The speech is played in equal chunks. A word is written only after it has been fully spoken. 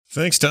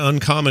Thanks to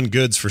Uncommon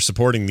Goods for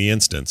supporting The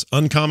Instance.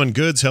 Uncommon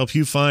Goods help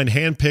you find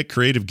hand-picked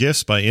creative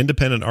gifts by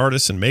independent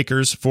artists and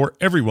makers for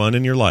everyone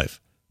in your life,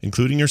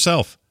 including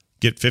yourself.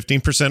 Get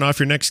 15% off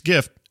your next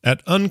gift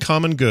at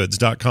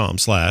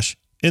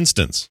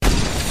uncommongoods.com/instance.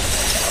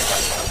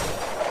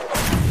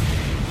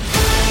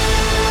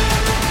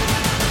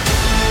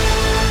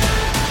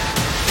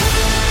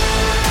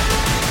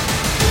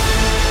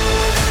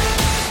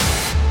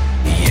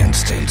 The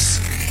Instance.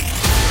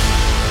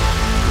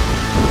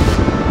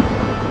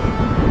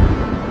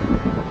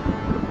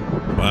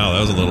 Wow, that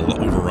was a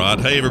little overwrought.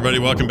 Hey, everybody,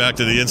 welcome back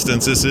to The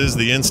Instance. This is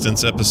The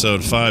Instance,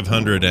 episode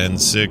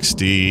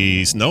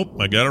 560. Nope,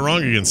 I got it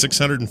wrong again,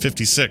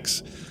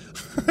 656.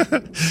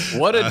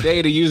 What a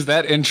day to use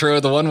that intro,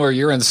 the one where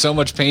you're in so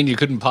much pain you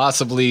couldn't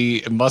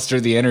possibly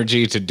muster the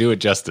energy to do it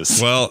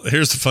justice. Well,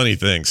 here's the funny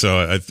thing.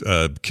 So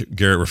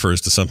Garrett refers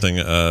to something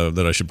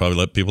that I should probably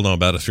let people know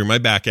about. I threw my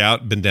back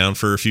out, been down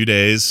for a few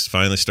days,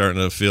 finally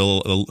starting to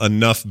feel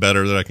enough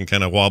better that I can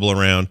kind of wobble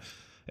around.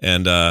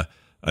 And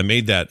I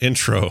made that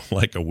intro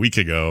like a week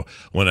ago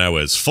when I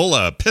was full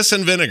of piss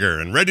and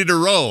vinegar and ready to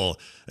roll.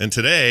 And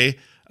today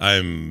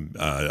I'm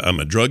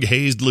a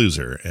drug-hazed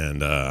loser,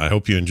 and I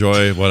hope you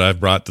enjoy what I've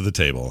brought to the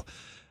table.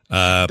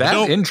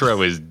 That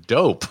intro is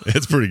dope.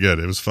 It's pretty good.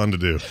 It was fun to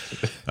do.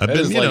 That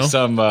is like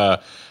some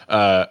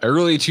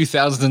early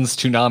 2000s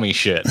Toonami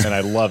shit, and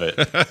I love it.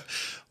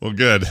 Well,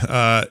 good.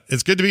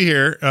 It's good to be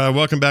here.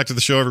 Welcome back to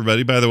the show,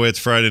 everybody. By the way, it's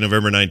Friday,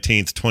 November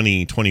 19th,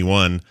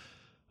 2021.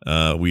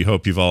 We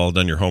hope you've all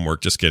done your homework.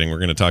 Just kidding. We're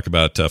going to talk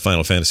about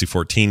Final Fantasy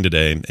XIV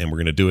today, and we're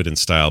going to do it in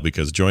style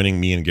because joining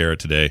me and Garrett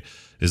today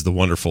is the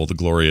wonderful, the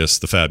glorious,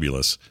 the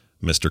fabulous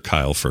Mr.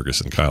 Kyle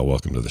Ferguson. Kyle,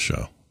 welcome to the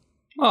show.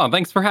 Oh,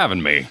 thanks for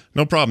having me.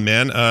 No problem,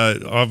 man.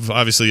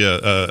 Obviously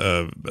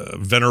a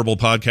venerable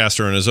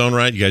podcaster in his own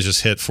right. You guys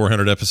just hit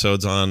 400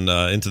 episodes on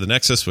Into the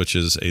Nexus, which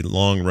is a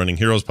long-running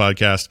Heroes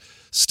podcast.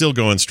 Still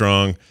going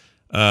strong.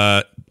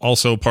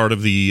 Also part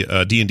of the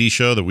D&D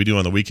show that we do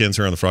on the weekends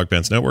here on the Frog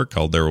Pants Network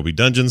called There Will Be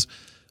Dungeons.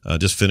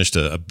 Just finished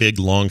a big,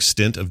 long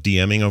stint of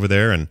DMing over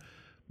there, and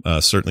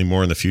certainly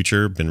more in the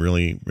future. Been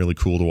really, really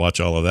cool to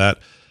watch all of that.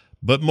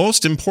 But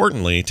most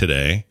importantly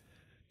today,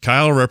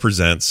 Kyle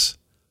represents,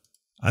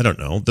 I don't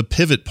know, the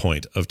pivot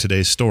point of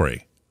today's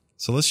story.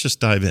 So let's just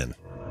dive in.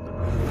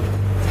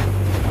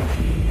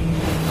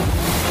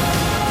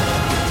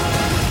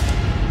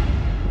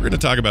 We're going to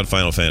talk about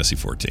Final Fantasy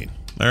XIV.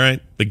 All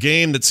right? The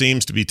game that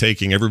seems to be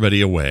taking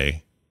everybody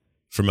away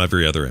from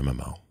every other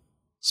MMO.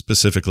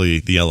 Specifically,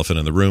 the elephant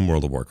in the room,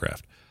 World of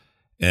Warcraft.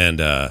 And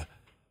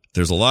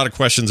there's a lot of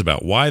questions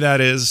about why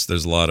that is.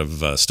 There's a lot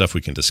of stuff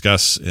we can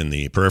discuss in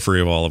the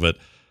periphery of all of it.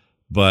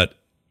 But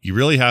you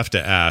really have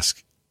to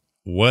ask,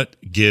 what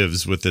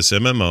gives with this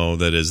MMO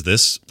that is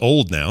this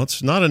old now?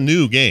 It's not a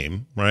new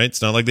game, right?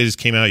 It's not like they just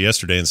came out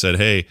yesterday and said,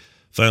 hey,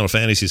 Final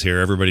Fantasy's here.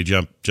 Everybody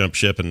jump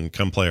ship and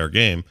come play our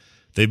game.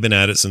 They've been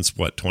at it since,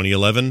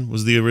 2011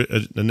 was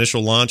the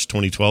initial launch,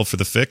 2012 for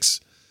the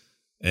fix.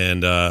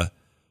 And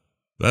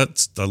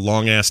that's a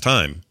long-ass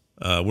time.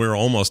 We're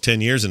almost 10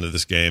 years into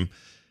this game.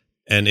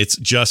 And it's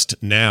just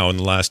now in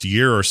the last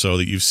year or so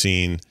that you've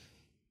seen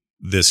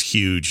this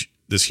huge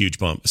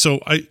bump. So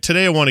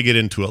today I want to get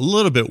into a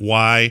little bit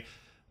why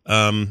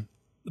the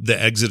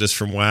exodus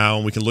from WoW,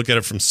 and we can look at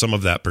it from some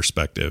of that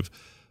perspective.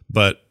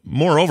 But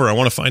moreover, I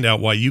want to find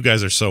out why you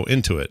guys are so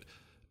into it.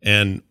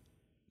 And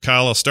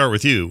Kyle, I'll start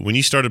with you. When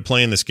you started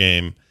playing this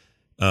game,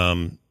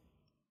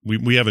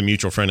 we have a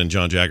mutual friend in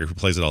John Jagger who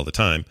plays it all the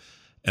time.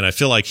 And I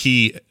feel like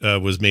he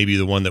was maybe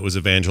the one that was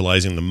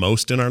evangelizing the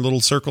most in our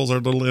little circles, our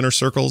little inner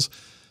circles,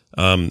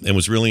 and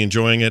was really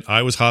enjoying it.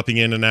 I was hopping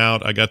in and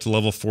out. I got to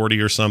level 40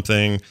 or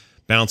something,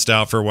 bounced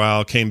out for a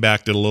while, came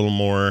back, did a little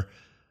more.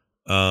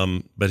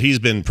 But he's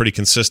been pretty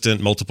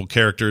consistent, multiple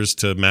characters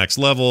to max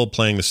level,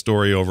 playing the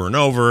story over and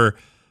over.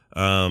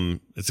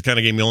 It's the kind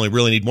of game you only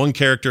really need one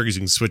character because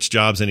you can switch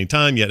jobs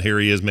anytime, yet here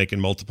he is making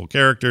multiple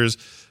characters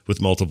with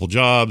multiple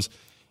jobs.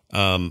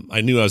 I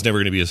knew I was never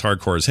going to be as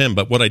hardcore as him,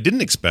 but what I didn't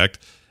expect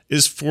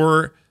is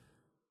for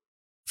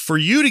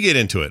you to get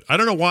into it. I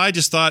don't know why. I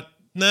just thought,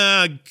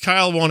 nah,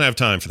 Kyle won't have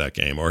time for that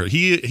game, or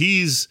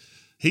he's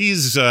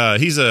a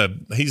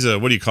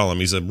what do you call him?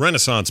 He's a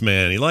Renaissance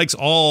man. He likes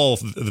all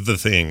the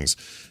things.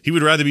 He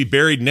would rather be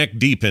buried neck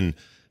deep in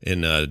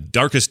a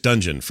darkest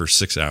dungeon for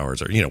 6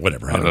 hours, or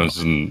whatever. I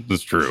don't know.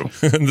 That's true.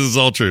 This is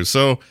all true.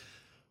 So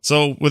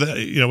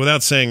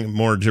without saying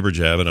more jibber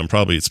jab, and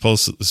it's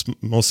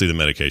mostly the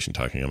medication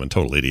talking. I'm a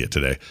total idiot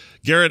today.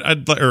 Garrett,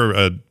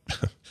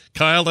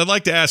 Kyle, I'd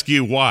like to ask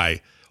you why.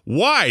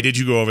 Why did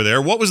you go over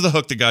there? What was the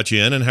hook that got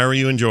you in, and how are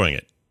you enjoying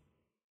it?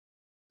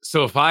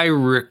 So if I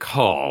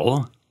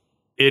recall,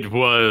 it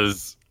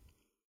was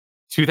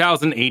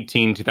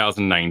 2018,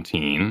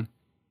 2019,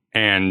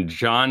 and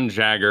John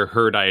Jagger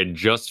heard I had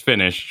just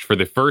finished, for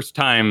the first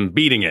time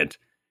beating it,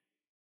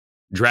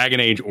 Dragon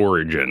Age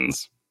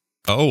Origins.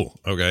 Oh,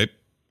 okay.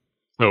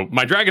 So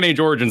my Dragon Age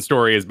origin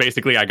story is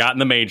basically I got in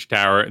the Mage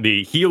Tower.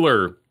 The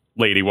healer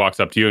lady walks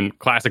up to you in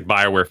classic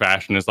BioWare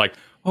fashion. Is like,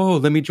 oh,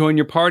 let me join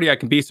your party. I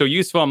can be so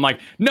useful. I'm like,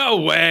 no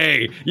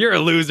way. You're a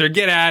loser.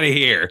 Get out of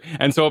here.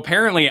 And so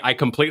apparently I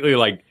completely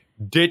like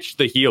ditched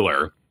the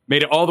healer,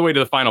 made it all the way to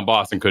the final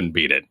boss and couldn't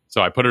beat it.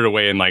 So I put it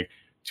away in like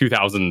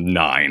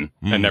 2009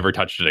 and never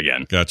touched it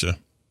again. Gotcha.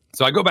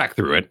 So I go back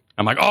through it.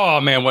 I'm like,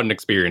 oh man, what an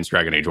experience,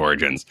 Dragon Age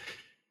Origins.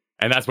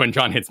 And that's when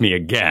John hits me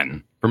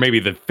again for maybe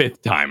the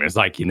 5th time. It's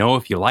like,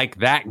 if you like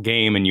that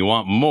game and you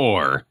want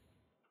more,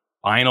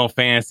 Final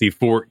Fantasy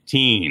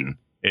 14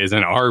 is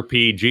an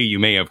RPG. You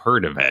may have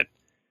heard of it.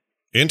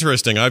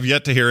 Interesting. I've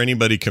yet to hear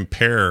anybody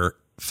compare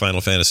Final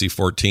Fantasy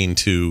 14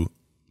 to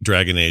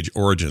Dragon Age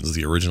Origins,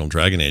 the original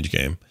Dragon Age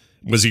game.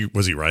 Was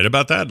he right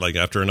about that? Like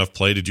after enough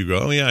play, did you go,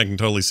 oh yeah, I can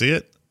totally see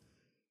it?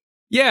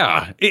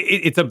 Yeah,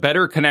 it's a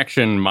better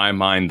connection in my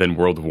mind than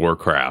World of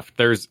Warcraft.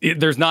 There's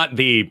not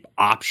the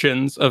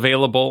options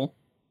available,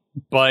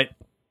 but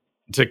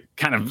to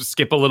kind of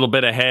skip a little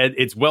bit ahead,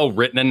 it's well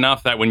written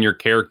enough that when your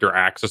character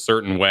acts a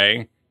certain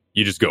way,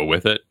 you just go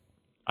with it.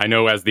 I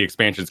know as the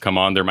expansions come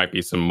on, there might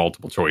be some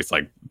multiple choice,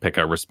 like pick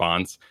a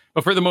response.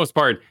 But for the most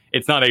part,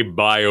 it's not a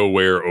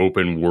BioWare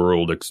open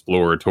world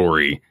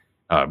exploratory,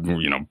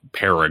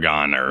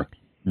 Paragon or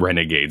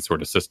Renegade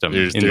sort of system.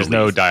 There's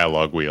no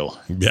dialogue wheel.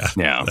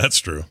 Yeah, that's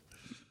true.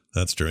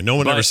 That's true. No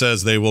one ever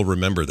says they will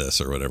remember this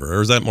or whatever.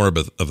 Or is that more of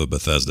a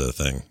Bethesda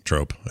thing,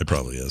 trope? It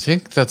probably is. I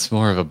think that's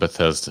more of a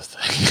Bethesda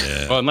thing.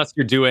 Yeah. Well, unless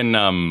you're doing,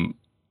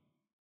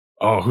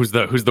 who's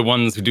the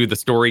ones who do the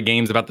story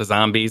games about the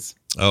zombies?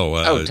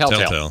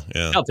 Telltale.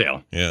 Yeah.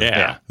 Telltale.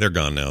 Yeah. They're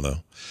gone now, though.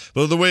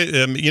 Well, the way,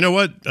 you know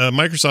what?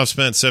 Microsoft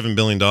spent $7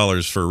 billion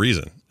for a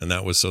reason, and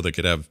that was so they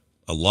could have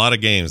a lot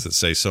of games that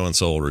say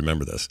so-and-so will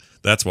remember this.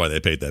 That's why they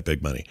paid that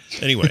big money.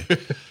 Anyway,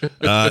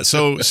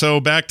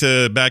 so back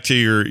to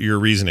your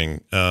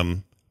reasoning.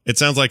 It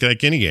sounds like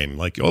any game.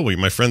 Like, oh,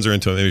 my friends are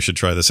into it. Maybe we should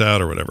try this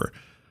out or whatever.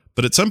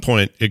 But at some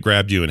point, it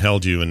grabbed you and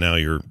held you, and now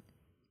you're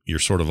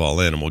sort of all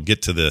in. And we'll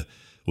get to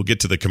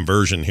the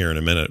conversion here in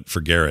a minute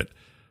for Garrett.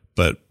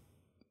 But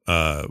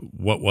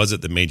what was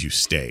it that made you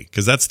stay?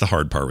 Because that's the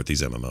hard part with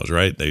these MMOs,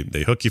 right?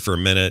 They hook you for a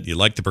minute. You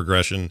like the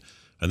progression.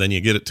 And then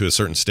you get it to a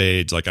certain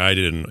stage, like I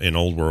did in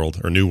Old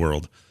World or New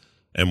World,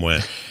 and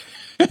went,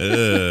 I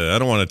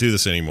don't want to do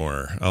this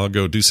anymore. I'll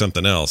go do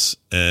something else.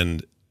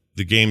 And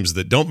the games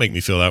that don't make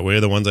me feel that way are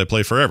the ones I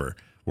play forever.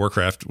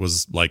 Warcraft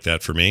was like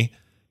that for me.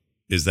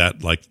 Is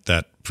that like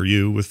that for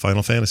you with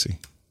Final Fantasy?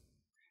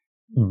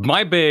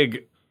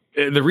 The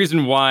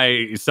reason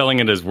why selling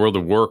it as World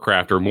of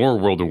Warcraft or more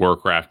World of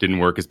Warcraft didn't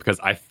work is because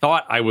I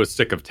thought I was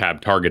sick of tab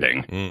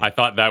targeting. I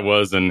thought that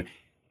was an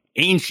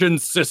ancient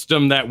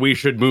system that we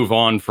should move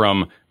on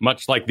from,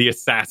 much like the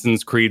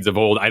Assassin's Creeds of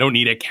old. I don't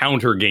need a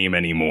counter game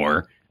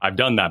anymore. I've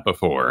done that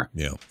before.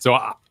 Yeah. So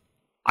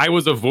I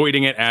was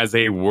avoiding it as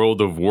a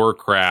World of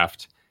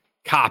Warcraft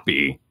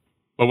copy.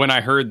 But when I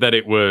heard that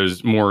it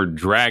was more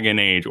Dragon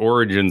Age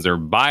Origins or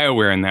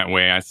BioWare in that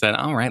way, I said,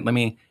 all right, let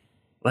me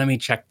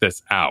check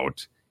this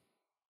out.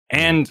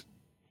 And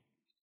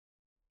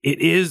it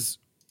is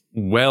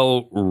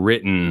well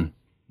written,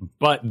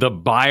 but the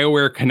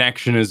BioWare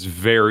connection is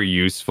very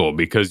useful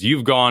because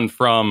you've gone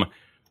from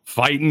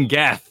fighting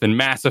Geth and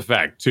Mass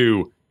Effect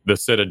to the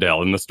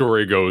Citadel, and the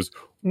story goes,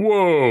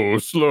 whoa,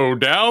 slow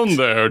down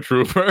there,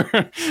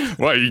 trooper.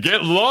 Well, you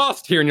get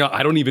lost here, and you're like,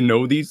 I don't even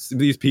know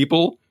these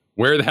people.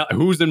 Where the hell?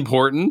 Who's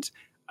important?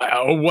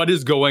 What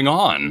is going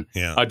on?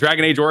 Yeah.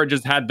 Dragon Age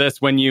Origins had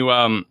this when you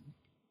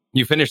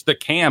finish the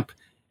camp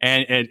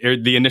and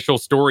the initial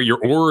story, your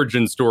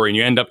origin story, and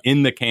you end up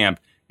in the camp.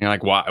 You're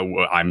like, why?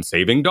 I'm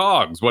saving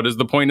dogs. What is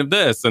the point of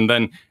this? And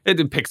then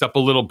it picks up a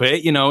little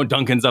bit.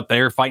 Duncan's up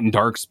there fighting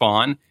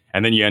Darkspawn.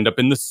 And then you end up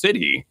in the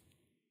city.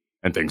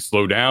 And things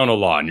slow down a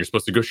lot. And you're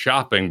supposed to go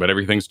shopping, but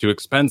everything's too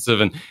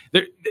expensive. And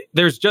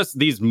there's just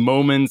these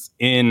moments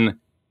in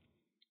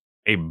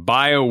a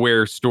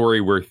BioWare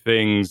story where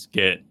things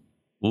get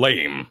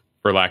lame,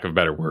 for lack of a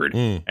better word.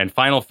 And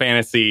Final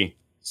Fantasy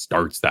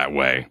starts that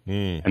way.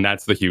 And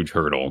that's the huge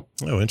hurdle.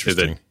 Oh,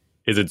 interesting.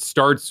 Is it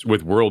starts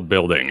with world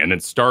building, and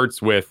it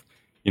starts with,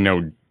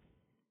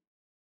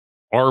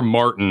 R.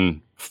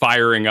 Martin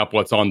firing up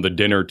what's on the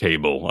dinner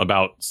table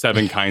about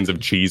 7 kinds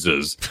of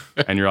cheeses.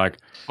 And you're like,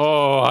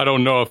 oh, I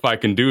don't know if I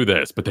can do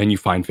this. But then you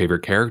find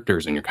favorite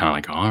characters and you're kind of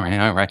like, all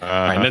right.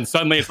 And then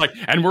suddenly it's like,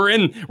 and we're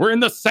in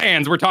the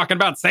sands. We're talking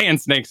about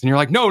sand snakes. And you're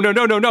like, no,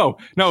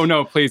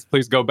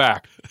 please go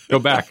back.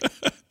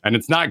 And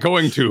it's not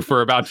going to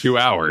for about 2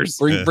 hours.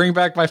 Bring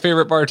back my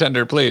favorite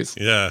bartender, please.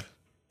 Yeah.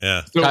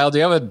 Yeah. So, Kyle, do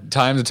you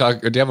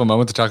have a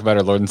moment to talk about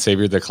our Lord and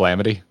Savior, the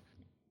Calamity?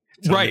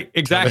 Right,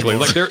 exactly.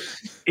 Like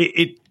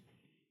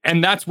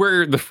and that's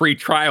where the free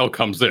trial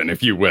comes in,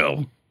 if you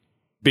will.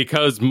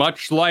 Because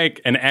much like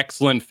an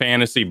excellent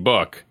fantasy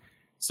book,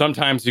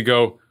 sometimes you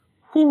go,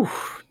 whew,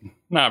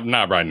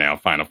 not right now,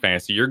 Final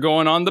Fantasy. You're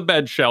going on the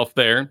bed shelf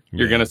there.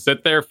 You're going to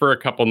sit there for a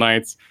couple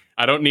nights.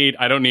 I don't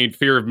need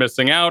fear of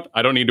missing out.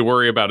 I don't need to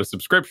worry about a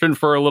subscription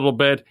for a little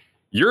bit.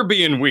 You're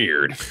being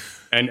weird.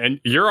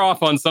 And you're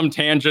off on some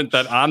tangent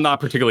that I'm not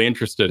particularly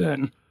interested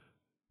in.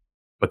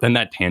 But then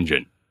that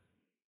tangent,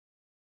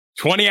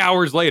 20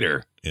 hours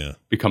later,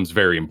 becomes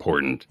very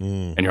important.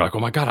 And you're like, oh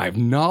my God, I have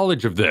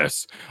knowledge of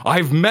this.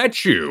 I've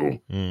met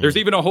you. There's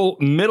even a whole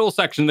middle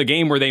section of the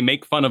game where they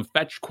make fun of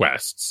fetch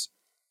quests.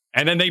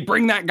 And then they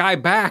bring that guy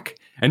back.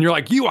 And you're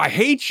like, I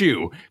hate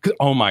you. 'Cause,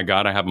 oh my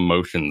God, I have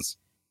emotions.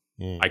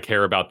 I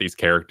care about these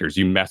characters.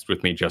 You messed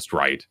with me just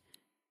right.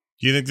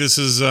 Do you think this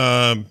is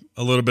a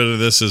little bit of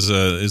this is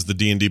the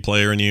D&D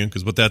player in you?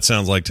 Because what that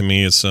sounds like to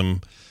me is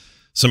some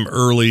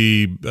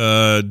early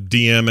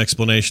DM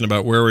explanation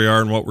about where we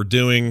are and what we're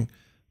doing,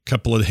 a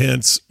couple of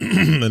hints,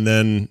 and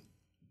then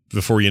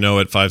before you know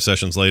it, 5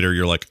 sessions later,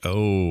 you're like,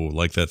 oh,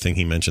 like that thing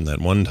he mentioned that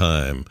one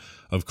time.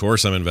 Of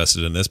course I'm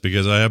invested in this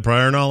because I have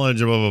prior knowledge,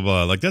 blah, blah,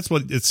 blah. Like that's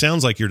what it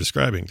sounds like you're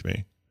describing to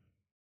me.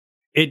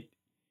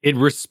 It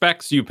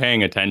respects you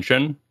paying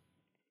attention,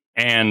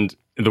 and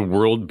the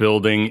world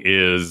building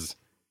is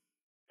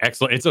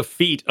excellent. It's a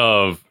feat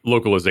of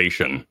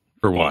localization,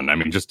 for one. I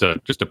mean, just to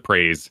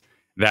praise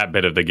that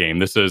bit of the game.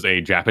 This is a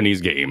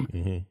Japanese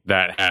game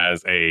that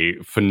has a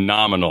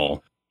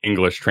phenomenal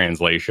English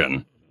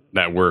translation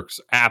that works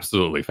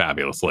absolutely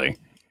fabulously.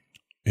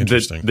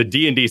 Interesting. The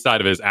D&D side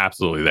of it is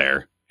absolutely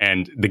there,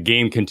 and the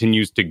game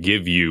continues to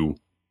give you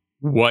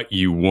what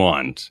you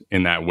want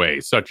in that way,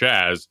 such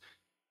as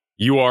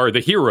you are the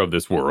hero of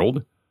this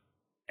world,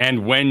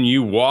 and when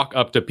you walk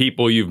up to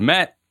people you've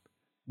met,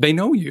 they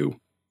know you.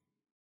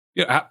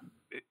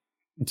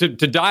 To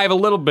dive a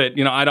little bit,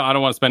 I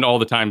don't want to spend all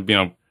the time,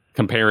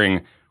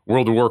 comparing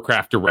World of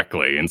Warcraft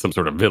directly in some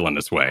sort of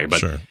villainous way.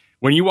 But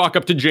when you walk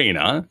up to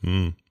Jaina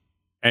and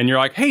you're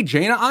like, hey,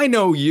 Jaina, I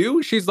know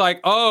you. She's like,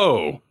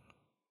 oh,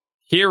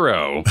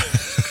 hero.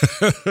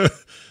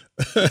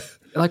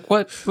 Like,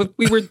 what?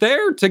 We were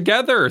there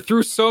together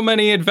through so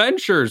many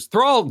adventures.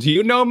 Thrall, do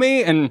you know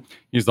me? And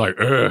he's like,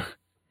 ugh,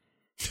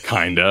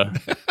 kinda.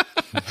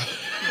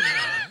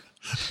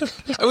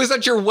 I was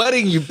at your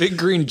wedding, you big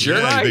green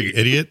jerk. Yeah, you big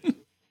idiot.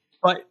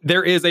 But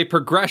there is a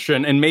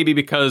progression, and maybe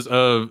because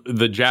of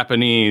the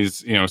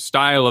Japanese,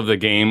 style of the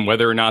game,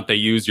 whether or not they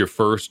use your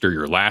first or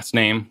your last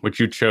name,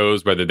 which you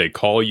chose, whether they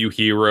call you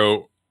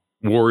hero,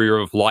 warrior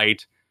of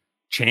light,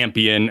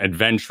 champion,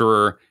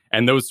 adventurer,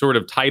 and those sort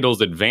of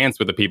titles advance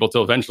with the people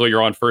till eventually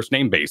you're on first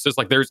name basis.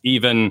 Like there's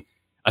even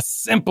a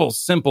simple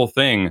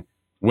thing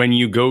when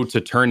you go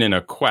to turn in a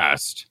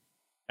quest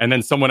and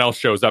then someone else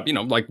shows up,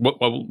 like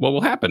what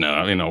will happen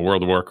in a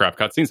World of Warcraft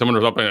cutscene? Someone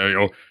was up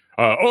and,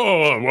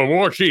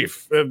 war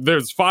chief,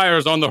 there's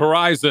fires on the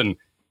horizon.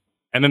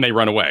 And then they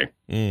run away.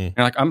 And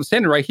like, I'm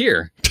standing right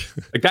here.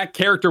 Like that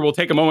character will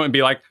take a moment and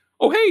be like,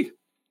 oh, hey,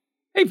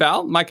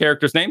 Val, my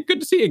character's name. Good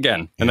to see you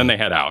again. And then they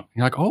head out.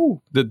 You're like,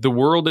 oh, the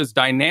world is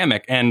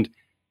dynamic. And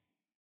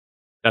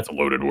that's a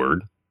loaded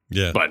word.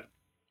 Yeah. But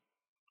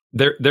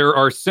there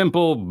are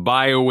simple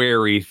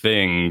BioWare-y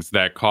things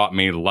that caught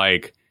me,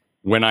 like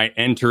when I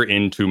enter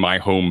into my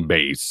home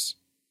base,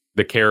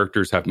 the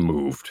characters have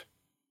moved.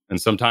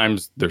 And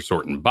sometimes they're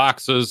sorting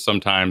boxes.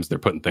 Sometimes they're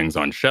putting things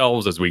on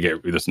shelves as we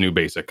get this new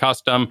basic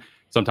custom.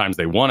 Sometimes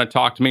they want to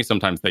talk to me.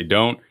 Sometimes they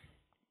don't.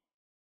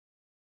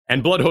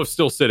 And Bloodhoof's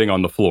still sitting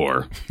on the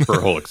floor for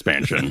a whole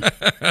expansion.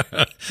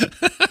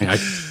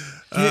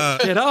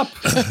 Get up.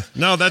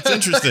 No, that's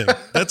interesting.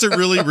 That's a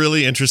really,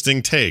 really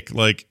interesting take.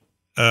 Like,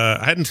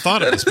 I hadn't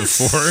thought of this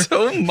before.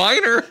 So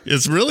minor.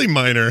 It's really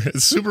minor.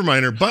 It's super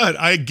minor, but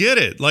I get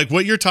it. Like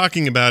what you're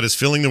talking about is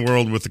filling the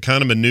world with the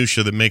kind of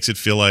minutia that makes it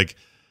feel like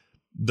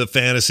the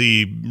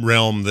fantasy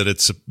realm that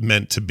it's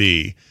meant to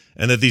be.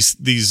 And that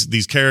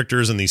these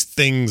characters and these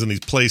things and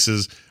these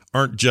places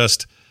aren't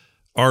just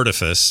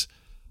artifice,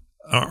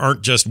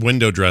 aren't just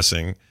window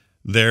dressing.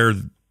 They're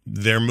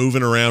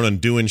moving around and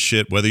doing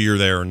shit whether you're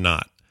there or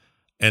not.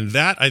 And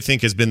that, I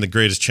think, has been the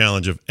greatest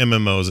challenge of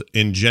MMOs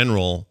in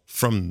general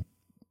from,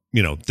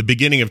 the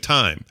beginning of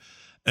time.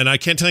 And I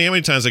can't tell you how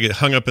many times I get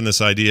hung up in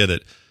this idea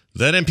that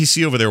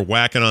NPC over there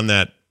whacking on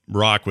that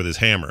rock with his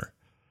hammer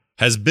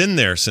has been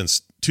there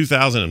since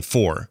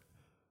 2004.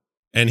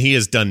 And he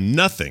has done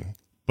nothing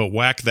but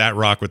whack that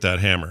rock with that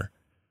hammer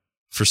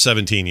for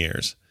 17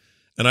 years.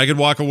 And I could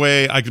walk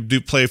away. I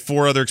could play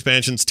 4 other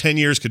expansions. 10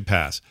 years could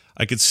pass.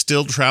 I could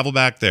still travel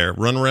back there,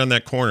 run around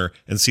that corner,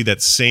 and see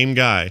that same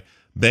guy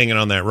banging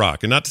on that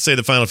rock. And not to say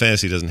that Final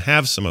Fantasy doesn't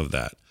have some of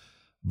that,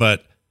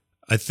 but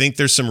I think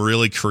there's some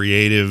really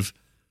creative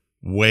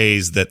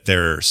ways that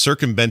they're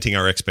circumventing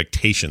our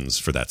expectations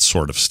for that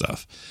sort of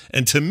stuff.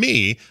 And to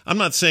me, I'm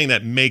not saying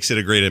that makes it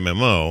a great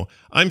MMO.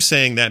 I'm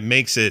saying that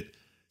makes it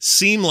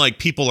seem like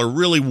people are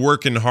really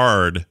working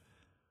hard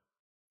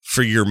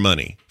for your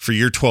money, for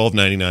your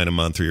 $12.99 a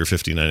month or your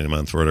 $15.99 a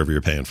month or whatever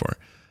you're paying for.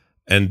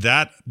 And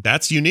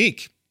that's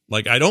unique.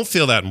 Like, I don't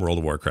feel that in World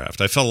of Warcraft.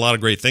 I felt a lot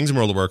of great things in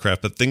World of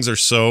Warcraft, but things are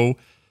so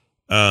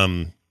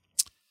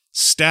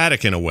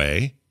static in a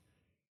way.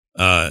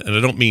 And I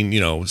don't mean,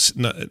 it's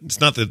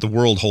not that the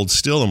world holds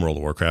still in World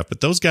of Warcraft, but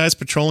those guys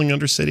patrolling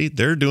Undercity,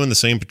 they're doing the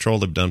same patrol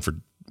they've done for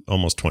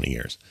almost 20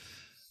 years.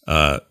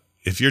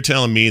 If you're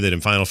telling me that in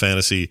Final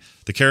Fantasy,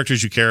 the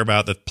characters you care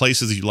about, the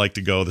places you like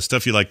to go, the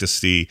stuff you like to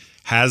see,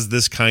 has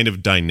this kind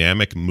of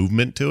dynamic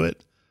movement to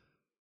it,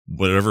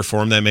 whatever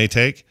form that may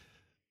take,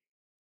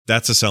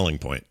 that's a selling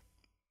point.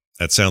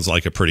 that sounds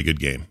like a pretty good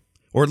game.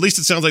 Or at least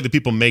it sounds like the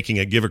people making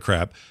it give a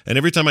crap. And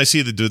every time I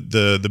see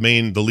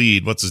the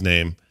lead, what's his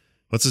name?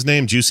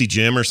 Juicy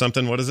Jim or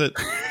something? What is it?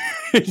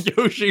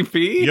 Yoshi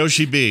P?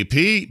 Yoshi B.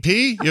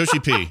 P? Yoshi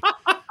P.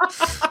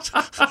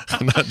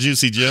 Not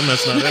Juicy Jim,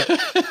 that's not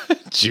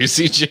it.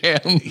 Juicy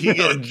Jam.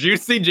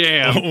 Juicy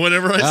Jam.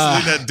 Whenever I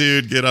see that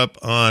dude get up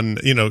on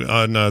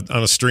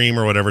a stream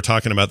or whatever,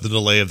 talking about the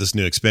delay of this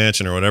new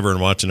expansion or whatever,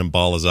 and watching him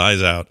bawl his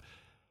eyes out,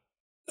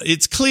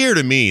 it's clear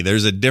to me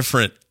there's a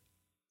different,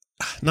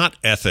 not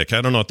ethic,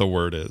 I don't know what the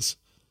word is.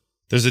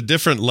 There's a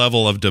different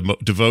level of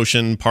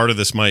devotion. Part of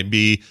this might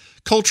be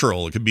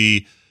cultural. It could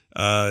be,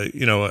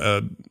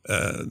 a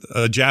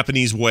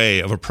Japanese way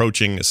of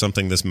approaching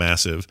something this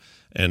massive,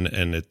 and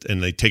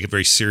they take it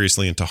very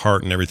seriously and to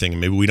heart and everything. And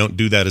maybe we don't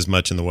do that as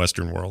much in the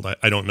Western world.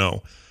 I don't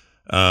know.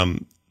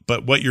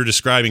 But what you're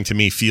describing to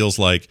me feels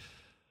like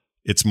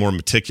it's more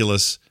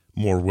meticulous,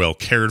 more well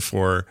cared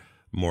for,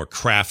 more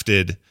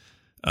crafted,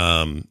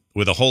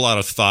 with a whole lot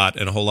of thought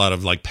and a whole lot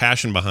of like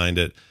passion behind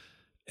it.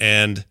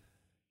 And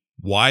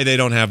why they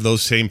don't have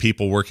those same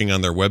people working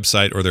on their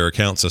website or their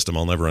account system,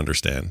 I'll never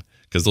understand,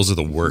 because those are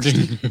the worst.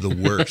 The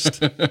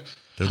worst.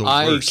 They're the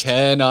worst. I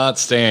cannot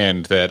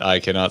stand that I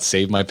cannot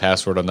save my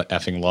password on the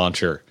effing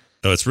launcher.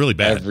 Oh, it's really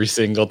bad. Every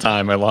single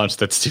time I launch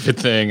that stupid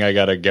thing, I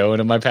got to go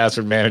into my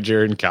password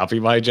manager and copy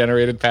my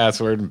generated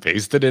password and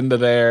paste it into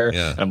there.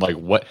 Yeah. And I'm like,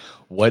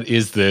 what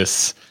is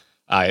this?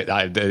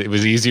 It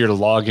was easier to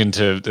log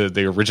into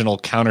the original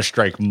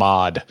Counter-Strike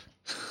mod.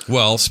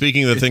 Well,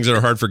 speaking of the things that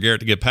are hard for Garrett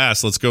to get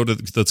past, let's go to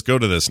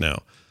this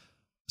now.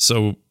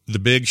 So the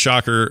big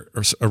shocker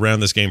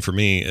around this game for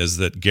me is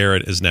that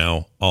Garrett is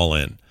now all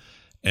in.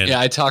 And yeah,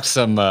 I talked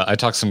some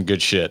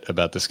good shit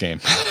about this game.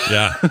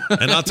 Yeah.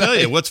 And I'll tell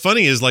you, what's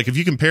funny is, like, if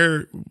you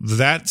compare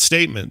that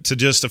statement to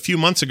just a few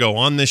months ago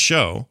on this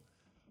show,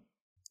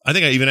 I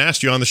think I even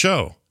asked you on the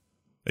show,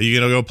 are you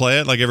going to go play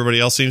it like everybody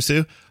else seems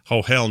to?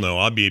 Oh, hell no.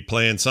 I'd be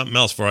playing something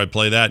else before I'd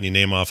play that. And you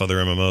name off other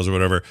MMOs or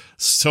whatever.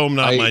 So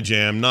not my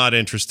jam, not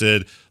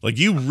interested. Like,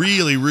 you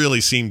really, really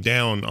seem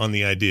down on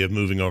the idea of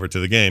moving over to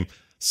the game.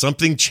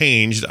 Something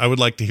changed. I would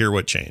like to hear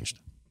what changed.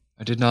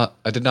 I did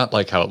not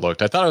like how it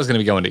looked. I thought I was going to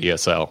be going to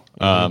ESO.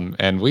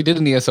 And we did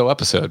an ESO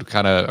episode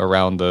kind of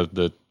around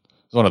the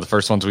one of the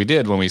first ones we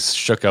did when we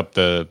shook up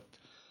the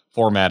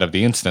format of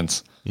the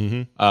instance.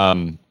 And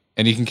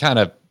you can kind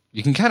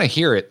of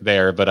hear it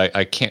there, but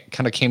I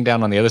kind of came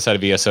down on the other side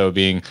of ESO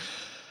being,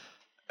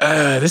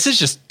 this is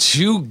just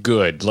too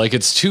good. Like,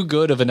 it's too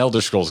good of an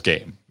Elder Scrolls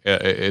game.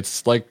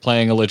 It's like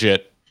playing a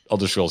legit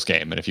Elder Scrolls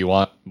game. And if you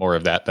want more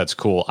of that, that's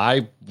cool.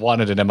 I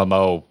wanted an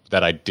MMO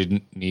that I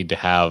didn't need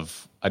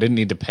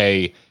to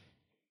pay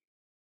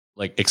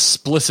like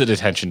explicit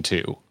attention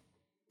to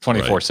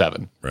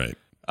 24/7. Right.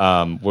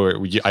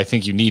 I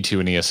think you need to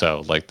in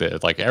ESO, like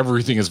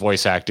everything is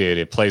voice acted.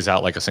 It plays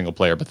out like a single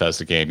player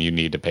Bethesda game. You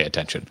need to pay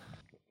attention.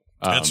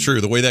 That's true.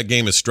 The way that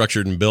game is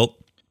structured and built,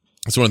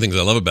 that's one of the things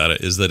I love about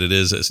it, is that it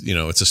is,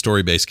 it's a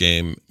story-based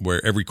game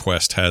where every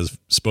quest has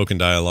spoken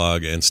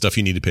dialogue and stuff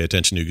you need to pay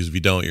attention to, because if you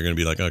don't, you're going to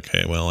be like,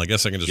 okay, well, I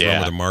guess I can just run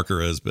where the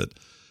marker is, but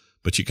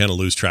you kind of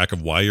lose track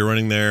of why you're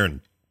running there and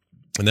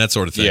that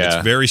sort of thing. Yeah.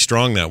 It's very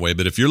strong that way.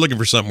 But if you're looking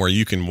for something where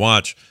you can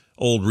watch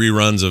old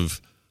reruns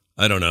of,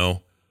 I don't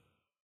know,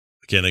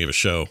 I can't think of a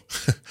show,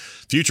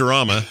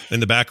 Futurama in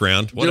the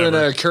background, whatever.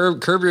 Doing a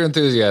Curb Your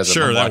Enthusiasm.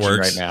 Sure, that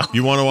works. Right now.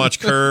 You want to watch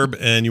Curb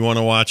and you want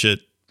to watch it,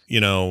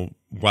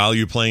 while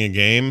you're playing a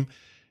game.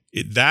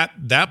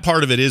 That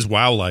part of it is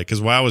WoW-like,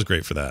 because WoW was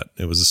great for that.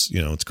 It was,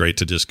 it's great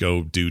to just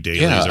go do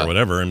dailies or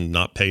whatever and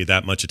not pay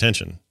that much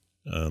attention.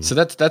 So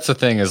that's the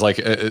thing is, like,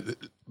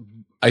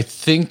 I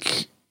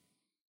think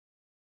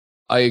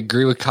I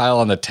agree with Kyle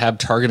on the tab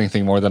targeting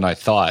thing more than I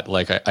thought.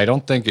 Like, I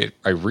don't think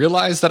I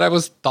realized that I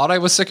thought I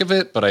was sick of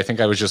it, but I think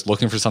I was just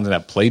looking for something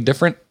that played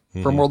different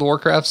from World of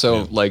Warcraft.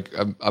 So like,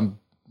 I'm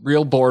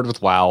real bored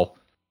with WoW.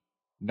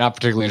 Not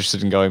particularly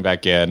interested in going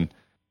back in.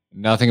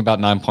 Nothing about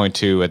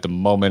 9.2 at the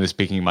moment is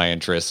piquing my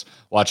interest.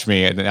 Watch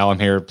me, and now I'm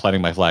here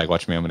planting my flag.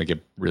 Watch me, I'm going to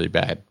get really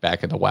bad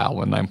back into WoW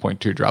when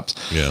 9.2 drops.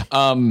 Yeah.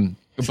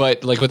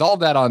 But like, with all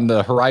that on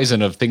the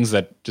horizon of things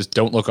that just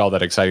don't look all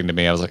that exciting to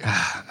me, I was like,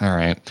 all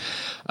right.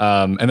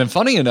 And then,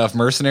 funny enough,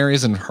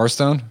 Mercenaries and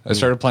Hearthstone, I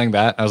started playing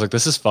that. I was like,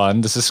 this is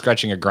fun. This is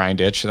scratching a grind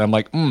itch. And I'm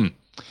like, you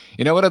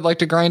know what I'd like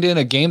to grind in?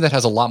 A game that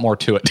has a lot more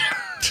to it.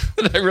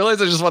 And I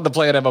realized I just wanted to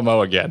play an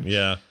MMO again.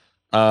 Yeah.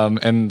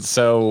 And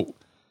so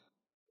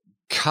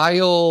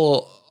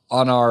Kyle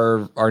on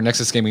our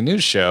Nexus Gaming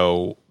News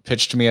show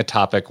pitched me a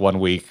topic one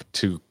week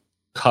to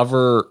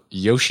cover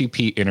Yoshi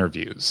P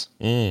interviews.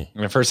 And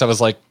at first I was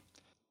like,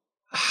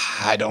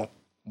 I don't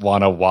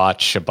want to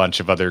watch a bunch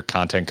of other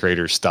content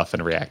creators stuff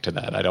and react to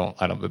that. I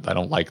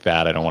don't like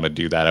that. I don't want to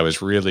do that. I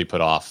was really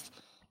put off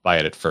by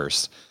it at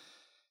first.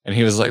 And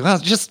he was like, well,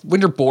 just when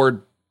you're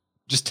bored,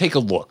 just take a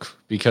look,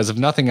 because if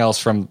nothing else,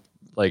 from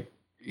like,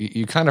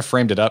 you kind of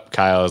framed it up,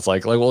 Kyle, as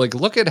like, well, like,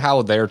 look at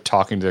how they're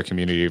talking to their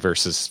community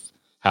versus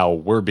how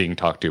we're being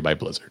talked to by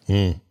Blizzard.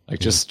 Like,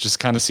 just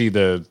kind of see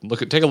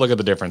take a look at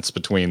the difference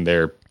between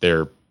their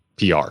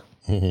PR.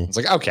 It's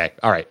like, okay,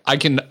 all right,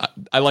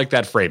 I like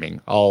that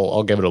framing.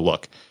 I'll give it a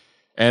look.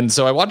 And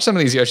so I watched some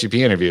of these Yoshi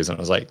P interviews, and I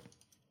was like,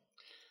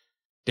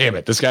 damn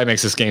it, this guy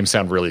makes this game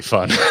sound really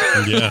fun.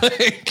 Yeah.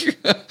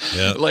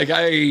 Like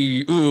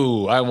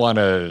I want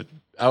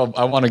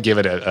to give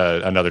it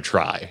another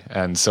try.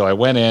 And so I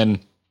went in,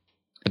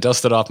 I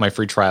dusted off my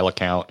free trial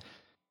account,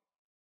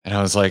 and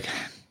I was like,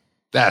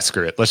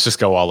 screw it, let's just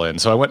go all in.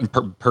 So I went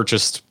and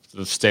purchased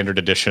the standard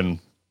edition,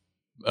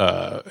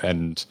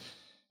 and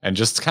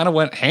just kind of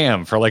went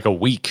ham for like a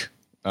week.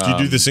 Do you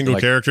do the single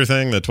character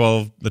thing, the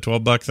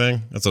 $12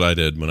 thing? That's what I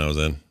did when I was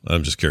in.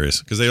 I'm just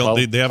curious because they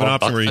have an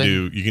option where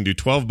you can do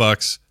 $12,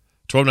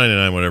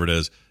 $12.99, whatever it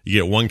is.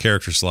 You get one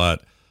character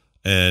slot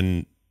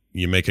and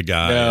you make a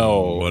guy.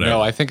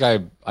 No, I think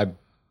I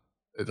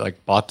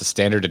like bought the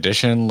standard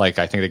edition. Like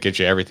I think that gets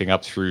you everything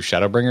up through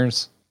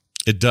Shadowbringers.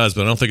 It does,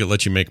 but I don't think it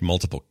lets you make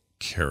multiple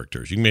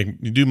characters. You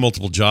do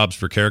multiple jobs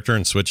per character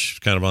and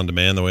switch kind of on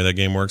demand the way that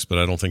game works, but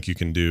I don't think you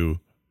can do.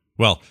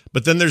 Well,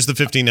 but then there's the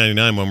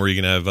 $15.99 one where you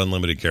can have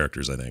unlimited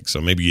characters, I think.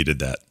 So maybe you did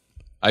that.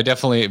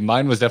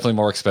 Mine was definitely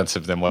more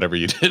expensive than whatever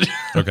you did.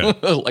 Okay.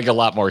 Like a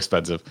lot more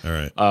expensive. All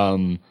right.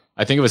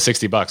 I think it was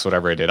 $60,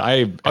 whatever I did.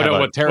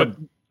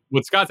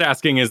 What Scott's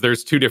asking is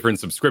there's two different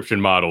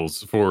subscription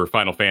models for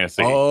Final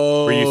Fantasy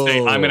where you say,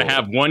 I'm going to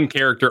have one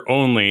character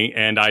only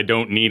and I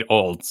don't need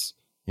alts.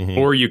 Mm-hmm.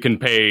 Or you can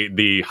pay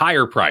the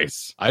higher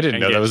price. I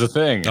didn't know that was a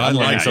thing. I'm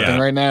learning something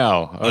right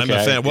now. Okay. I'm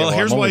a fan. Well,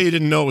 here's why you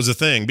didn't know it was a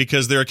thing.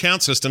 Because their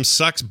account system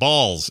sucks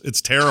balls.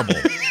 It's terrible.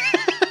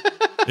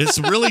 It's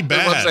really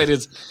bad.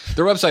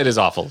 Their website is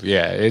awful.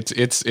 Yeah,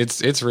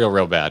 it's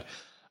real bad.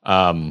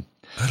 I don't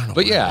know.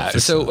 But yeah,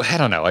 so I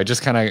don't know. I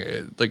just kind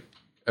of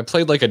I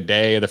played like a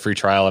day of the free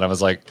trial, and I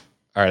was like,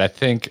 all right, I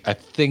think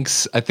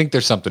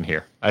there's something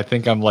here. I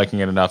think I'm liking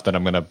it enough that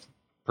I'm gonna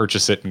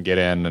purchase it and get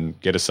in and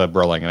get a sub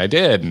rolling, and I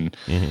did.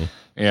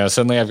 And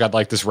suddenly I've got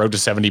like this Road to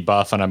 70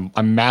 buff, and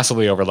I'm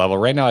massively over level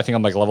right now. I think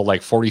I'm like level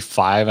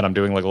 45, and I'm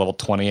doing like level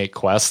 28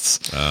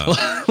 quests.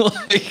 That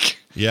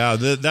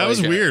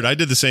was weird. I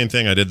did the same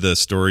thing. I did the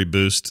story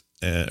boost,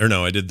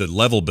 I did the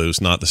level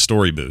boost, not the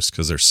story boost,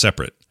 because they're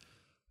separate.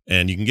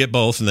 And you can get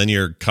both, and then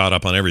you're caught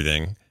up on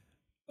everything.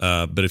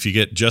 But if you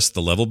get just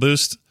the level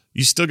boost,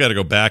 you still got to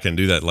go back and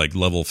do that like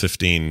level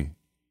 15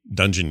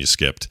 dungeon you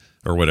skipped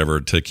or whatever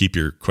to keep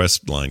your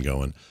quest line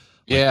going.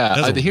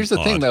 Here's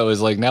the thing though,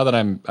 is like now that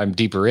I'm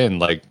deeper in,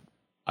 like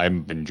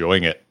I'm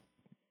enjoying it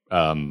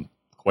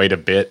quite a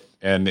bit,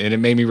 and it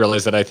made me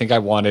realize that I think I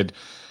wanted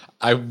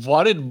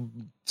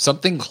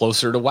something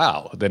closer to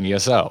WoW than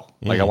ESO.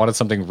 Like I wanted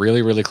something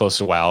really, really close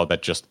to WoW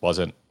that just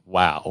wasn't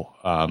WoW.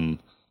 I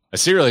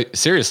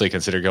seriously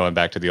consider going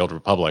back to the Old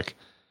Republic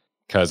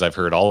because I've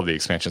heard all of the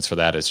expansions for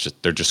that.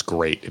 They're just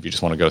great if you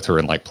just want to go through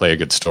and like play a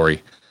good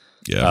story.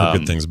 Yeah, I've heard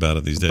good things about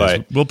it these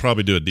days. We'll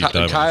probably do a deep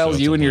dive. Kyle,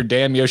 you and your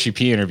damn Yoshi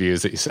P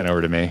interviews that you sent over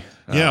to me.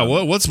 Yeah,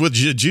 what's with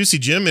Juicy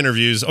Jim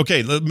interviews?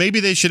 Okay, maybe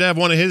they should have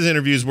one of his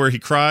interviews where he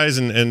cries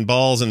and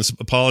bawls and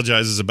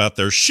apologizes about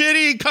their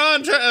shitty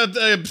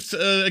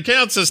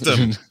account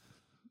system.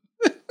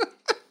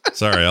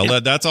 Sorry,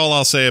 that's all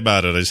I'll say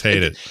about it. I just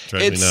hate it.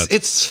 Drives me nuts.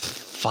 It's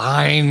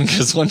fine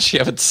because once you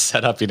have it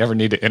set up, you never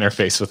need to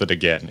interface with it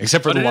again,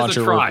 except for the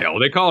launcher. It's a trial.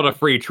 They call it a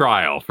free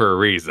trial for a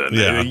reason.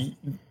 Yeah.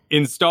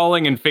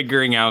 Installing and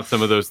figuring out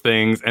some of those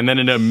things, and then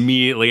it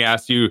immediately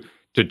asks you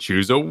to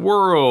choose a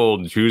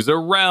world, choose a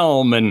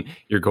realm, and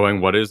you're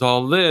going, what is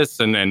all this?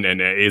 And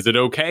is it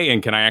okay?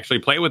 And can I actually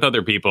play with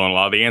other people? And a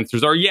lot of the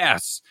answers are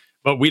yes,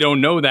 but we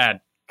don't know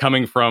that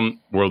coming from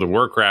World of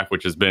Warcraft,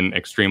 which has been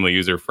extremely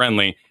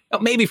user-friendly.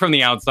 Maybe from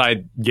the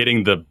outside,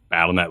 getting the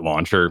Battle.net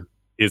launcher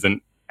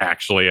isn't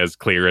actually as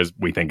clear as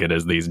we think it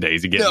is these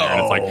days. You get there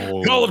and it's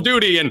like Call of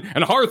Duty and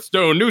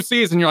Hearthstone, new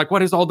season. You're like,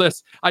 what is all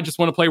this? I just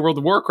want to play World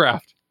of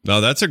Warcraft. No,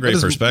 that's a great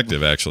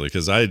perspective, actually,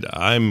 because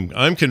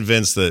I'm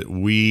convinced that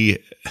we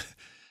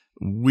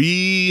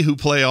who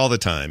play all the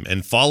time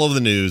and follow the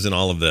news and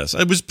all of this.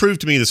 It was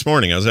proved to me this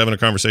morning. I was having a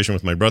conversation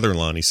with my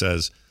brother-in-law, and he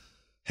says,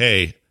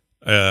 hey,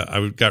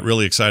 I got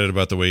really excited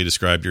about the way you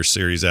described your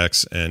Series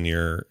X and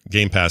your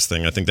Game Pass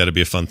thing. I think that'd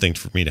be a fun thing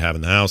for me to have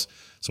in the house.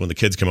 So when the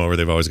kids come over,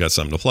 they've always got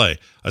something to play.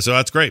 I said,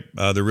 that's great.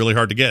 They're really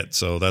hard to get,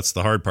 so that's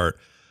the hard part.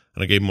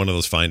 And I gave him one of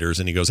those finders,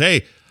 and he goes,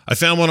 hey, I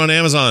found one on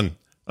Amazon.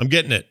 I'm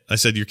getting it. I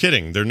said, you're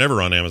kidding. They're never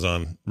on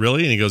Amazon.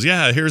 Really? And he goes,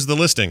 yeah, here's the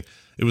listing.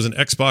 It was an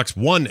Xbox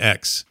One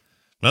X.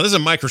 Now, this is a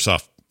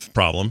Microsoft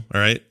problem,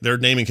 all right? Their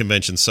naming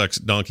convention sucks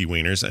donkey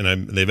wieners,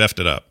 and they've effed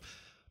it up.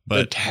 But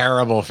they're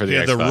terrible for the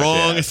Xbox. The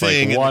wrong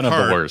thing like in one the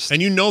cart. Of the worst.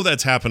 And you know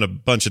that's happened a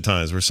bunch of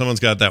times where someone's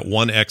got that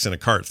One X in a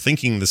cart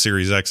thinking the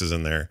Series X is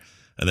in there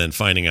and then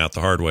finding out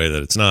the hard way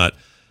that it's not.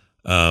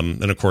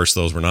 And, of course,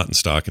 those were not in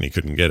stock and he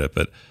couldn't get it.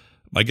 But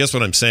I guess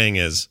what I'm saying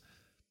is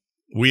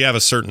we have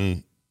a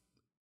certain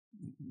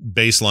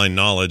baseline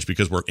knowledge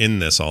because we're in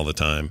this all the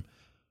time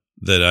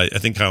that I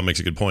think Kyle makes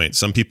a good point.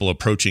 Some people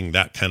approaching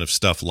that kind of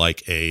stuff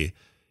like an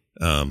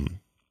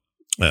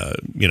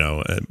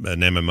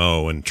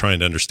MMO and trying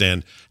to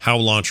understand how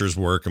launchers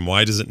work and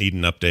why does it need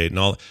an update and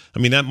all. I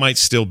mean, that might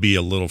still be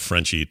a little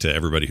Frenchy to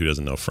everybody who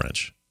doesn't know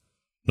French.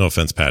 No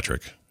offense,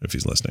 Patrick, if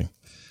he's listening.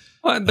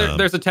 Well,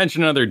 there's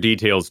attention to other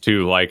details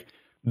too, like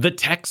the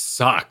text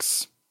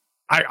sucks.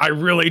 I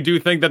really do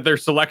think that their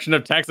selection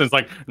of text is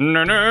like in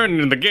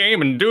the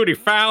game and duty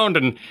found,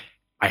 and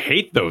I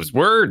hate those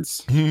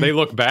words. They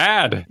look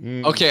bad.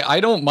 Okay, I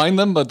don't mind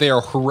them, but they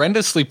are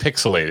horrendously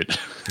pixelated.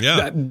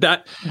 Yeah.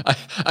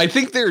 I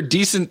think they're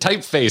decent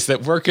typeface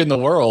that work in the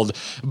world,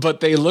 but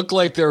they look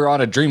like they're on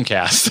a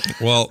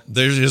Dreamcast. Well,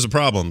 here's a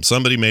problem.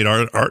 Somebody made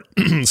art art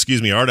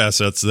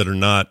assets that are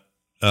not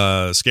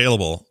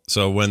scalable.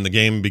 So when the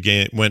game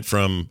went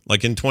from,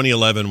 like, in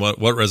 2011,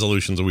 what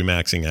resolutions are we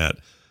maxing at?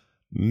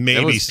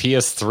 Maybe it was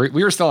PS3.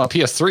 We were still on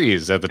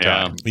PS3s at the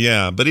time.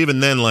 Yeah, but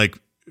even then, like,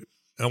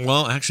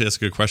 well, actually, that's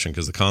a good question,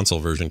 because the console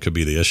version could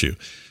be the issue.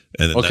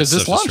 And because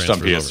this launched on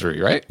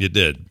PS3, right? It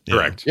did.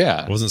 Correct.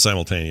 Yeah. It wasn't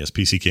simultaneous.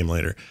 PC came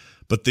later.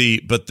 But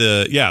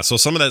so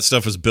some of that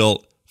stuff was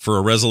built for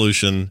a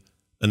resolution,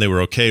 and they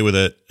were okay with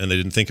it, and they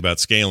didn't think about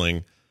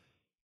scaling.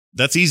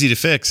 That's easy to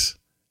fix.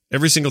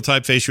 Every single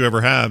typeface you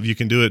ever have, you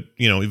can do it,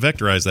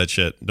 vectorize that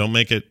shit. Don't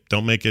make it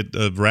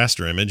a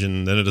raster image,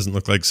 and then it doesn't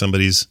look like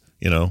somebody's,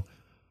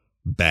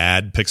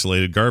 bad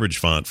pixelated garbage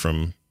font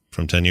from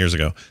 10 years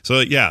ago.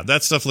 So yeah,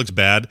 that stuff looks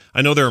bad.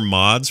 I know there are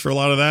mods for a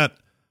lot of that.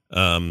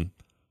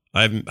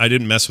 I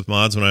didn't mess with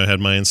mods when I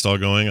had my install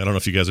going. I don't know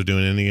if you guys are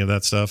doing any of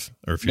that stuff,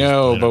 or if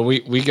but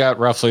we got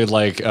roughly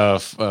like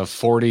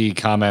 40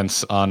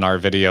 comments on our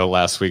video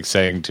last week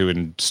saying to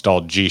install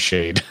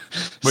G-Shade,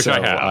 which I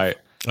have.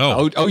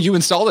 Oh, you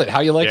installed it. How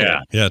you like it?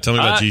 Yeah, tell me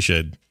about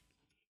G-Shade.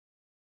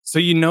 So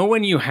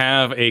when you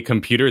have a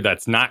computer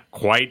that's not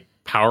quite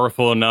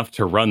powerful enough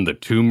to run the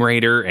Tomb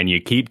Raider, and you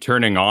keep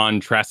turning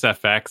on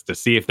TressFX to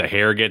see if the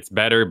hair gets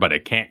better, but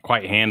it can't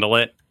quite handle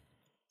it.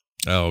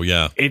 Oh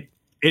yeah,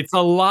 it's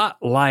a lot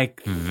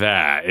like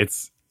that.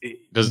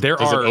 Does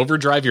it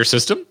overdrive your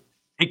system?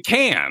 It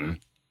can,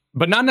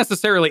 but not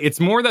necessarily. It's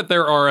more that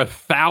there are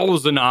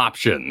 1,000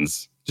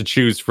 options to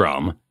choose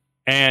from,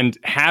 and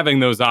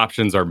having those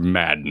options are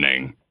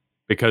maddening.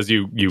 Because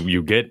you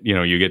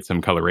get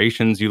some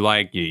colorations you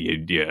like,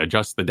 you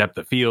adjust the depth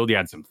of field, you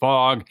add some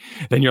fog,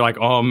 then you're like,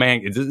 oh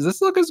man, does this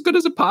look as good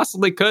as it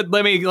possibly could?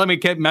 Let me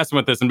keep messing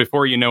with this, and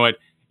before you know it,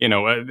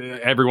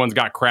 everyone's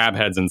got crab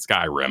heads in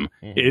Skyrim.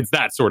 Mm-hmm. It's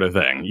that sort of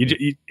thing.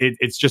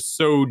 It's just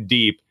so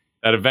deep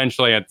that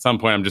eventually, at some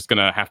point, I'm just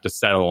gonna have to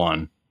settle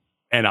on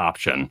an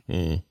option.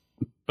 Mm.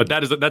 But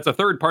that's a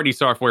third-party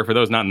software, for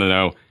those not in the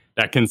know,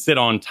 that can sit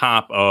on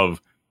top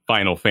of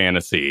Final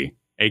Fantasy,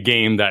 a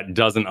game that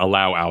doesn't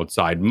allow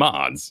outside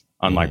mods,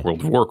 unlike World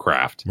of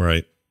Warcraft.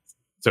 Right.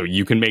 So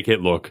you can make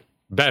it look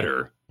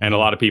better. And a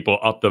lot of people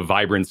up the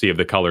vibrancy of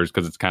the colors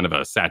because it's kind of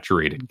a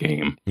saturated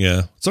game.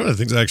 Yeah. Some of the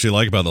things I actually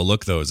like about the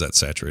look, though, is that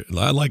saturated.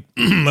 I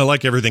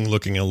like everything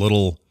looking a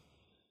little,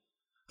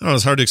 I don't know,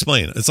 it's hard to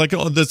explain. It's like,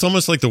 it's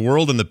almost like the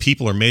world and the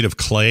people are made of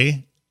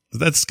clay.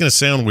 That's going to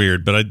sound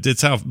weird, but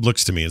it's how it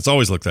looks to me. It's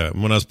always looked that.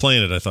 When I was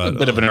playing it, I thought a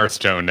bit of an earth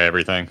tone to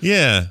everything.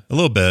 Yeah, a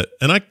little bit,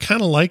 and I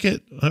kind of like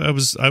it. I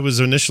was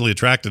initially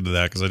attracted to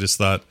that because I just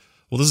thought,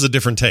 well, this is a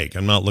different take.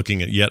 I'm not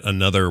looking at yet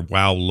another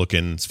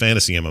wow-looking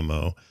fantasy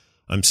MMO.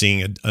 I'm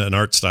seeing an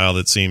art style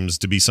that seems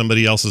to be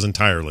somebody else's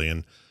entirely.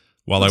 And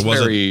while it's I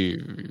wasn't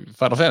very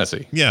Final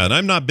Fantasy, yeah, and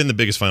I've not been the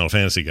biggest Final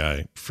Fantasy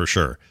guy for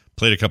sure.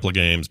 Played a couple of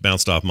games,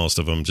 bounced off most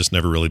of them, just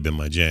never really been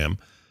my jam.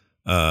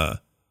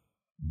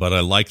 But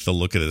I like the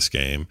look of this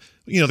game.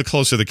 The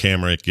closer the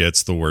camera it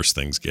gets, the worse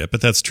things get.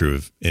 But that's true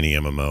of any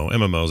MMO.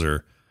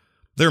 MMOs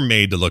they're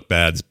made to look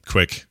bad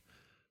quick,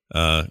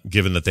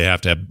 given that they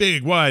have to have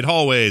big, wide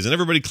hallways and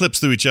everybody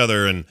clips through each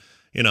other, and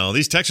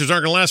these textures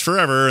aren't going to last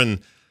forever.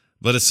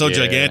 But it's so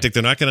gigantic,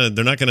 they're not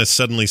gonna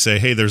suddenly say,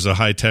 hey, there's a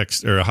high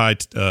text or a high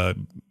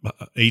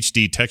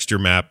HD texture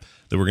map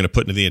that we're going to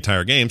put into the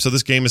entire game. So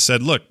this game has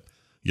said, look,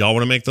 y'all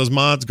want to make those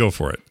mods, go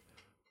for it.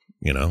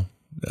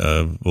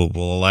 We'll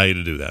allow you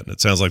to do that. And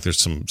it sounds like there's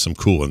some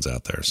cool ones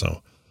out there.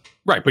 So,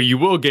 right, but you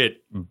will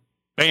get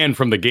banned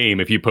from the game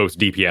if you post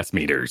DPS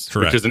meters,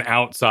 correct, which is an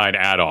outside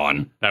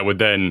add-on that would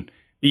then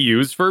be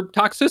used for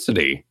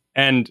toxicity.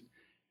 And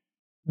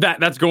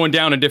that's going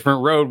down a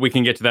different road. We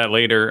can get to that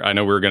later. I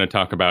know we were going to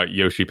talk about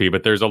Yoshi P,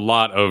 but there's a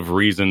lot of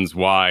reasons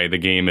why the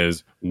game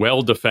is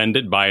well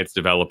defended by its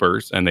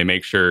developers, and they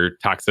make sure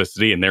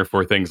toxicity and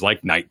therefore things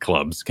like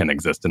nightclubs can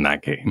exist in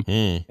that game.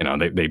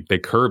 They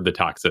curb the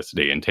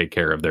toxicity and take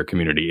care of their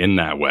community in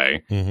that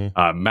way.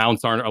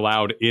 Mounts aren't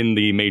allowed in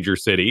the major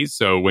cities,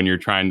 so when you're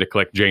trying to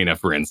collect Jaina,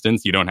 for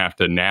instance, you don't have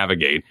to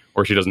navigate,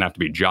 or she doesn't have to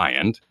be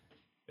giant.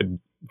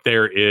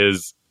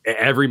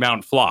 Every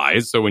mount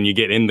flies, so when you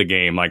get in the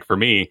game, like for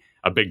me,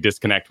 a big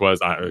disconnect was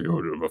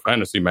I'm a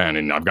fantasy man,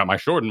 and I've got my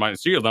sword and my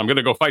shield, and I'm going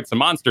to go fight some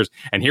monsters,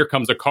 and here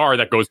comes a car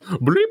that goes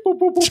bleep, boop,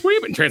 boop, boop,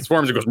 bleep, and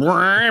transforms and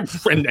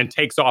goes and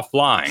takes off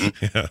flying.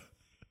 Yeah.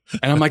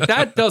 And I'm like,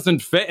 that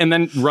doesn't fit, and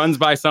then runs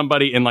by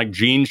somebody in like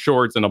jean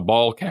shorts and a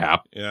ball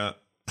cap. Yeah.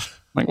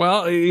 Like,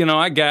 well,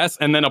 I guess.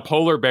 And then a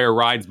polar bear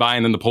rides by,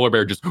 and then the polar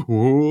bear just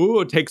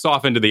takes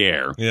off into the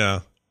air.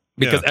 Yeah.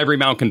 Because every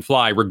mount can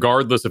fly,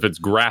 regardless if it's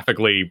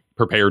graphically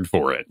prepared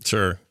for it.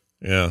 Sure.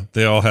 Yeah.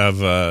 They all have,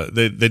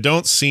 they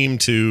don't seem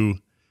to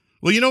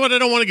Well, you know what? I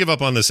don't want to give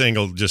up on this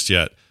angle just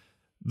yet.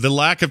 The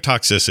lack of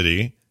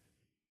toxicity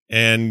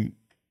and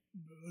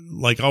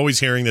like always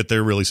hearing that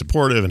they're really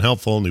supportive and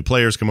helpful. New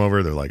players come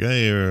over. They're like,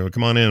 hey,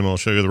 come on in. We'll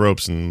show you the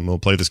ropes and we'll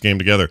play this game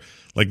together.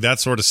 Like that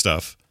sort of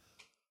stuff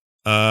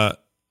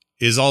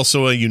is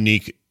also a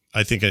unique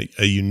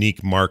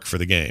mark for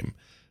the game.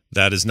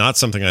 That is not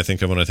something I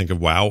think of when I think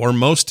of WoW or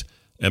most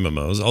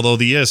MMOs, although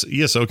the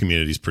ESO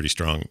community is pretty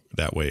strong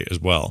that way as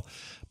well.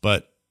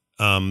 But,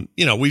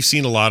 we've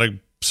seen a lot of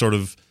sort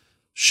of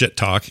shit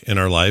talk in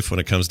our life when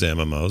it comes to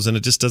MMOs, and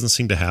it just doesn't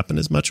seem to happen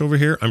as much over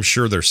here. I'm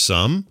sure there's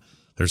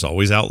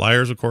always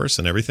outliers, of course,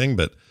 and everything.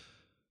 But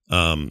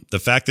the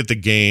fact that the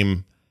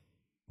game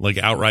like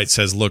outright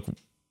says, look,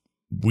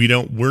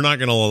 we're not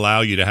going to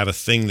allow you to have a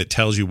thing that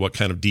tells you what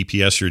kind of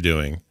DPS you're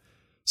doing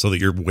so that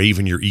you're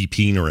waving your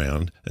EP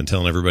around and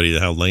telling everybody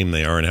how lame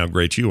they are and how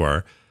great you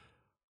are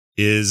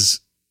is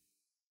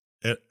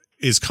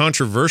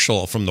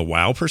controversial from the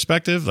WoW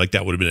perspective. Like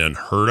that would have been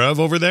unheard of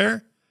over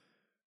there.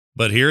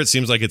 But here it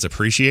seems like it's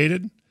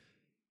appreciated.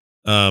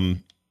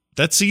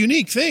 That's a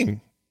unique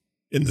thing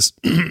in this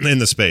in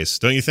the space,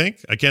 don't you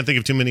think? I can't think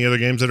of too many other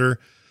games that are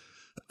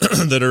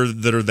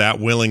that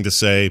willing to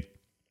say,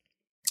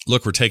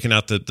 look, we're taking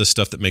out the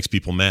stuff that makes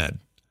people mad.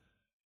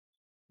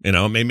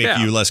 It may make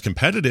you less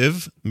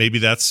competitive. Maybe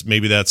that's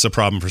a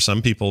problem for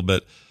some people,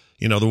 but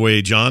the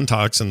way John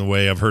talks and the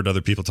way I've heard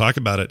other people talk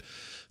about it,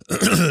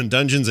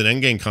 dungeons and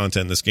endgame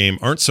content in this game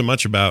aren't so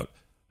much about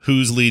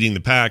who's leading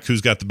the pack,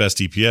 who's got the best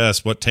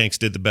DPS, what tanks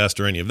did the best,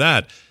 or any of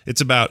that. It's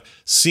about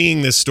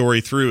seeing this story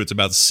through. It's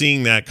about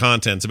seeing that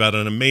content. It's about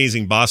an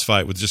amazing boss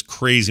fight with just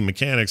crazy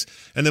mechanics,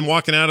 and then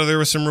walking out of there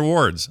with some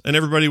rewards. And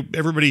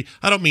everybody,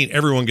 I don't mean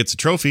everyone gets a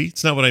trophy.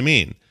 It's not what I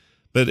mean.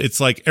 But it's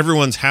like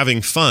everyone's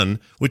having fun,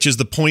 which is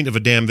the point of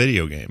a damn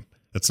video game.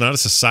 It's not a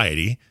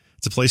society.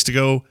 It's a place to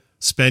go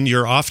spend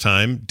your off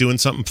time doing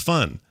something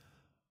fun.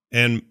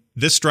 And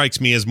this strikes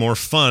me as more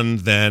fun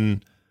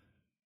than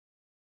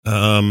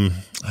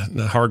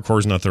hardcore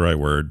is not the right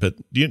word, but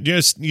you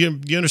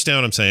understand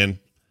what I'm saying?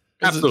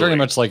 It's very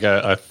much like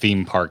a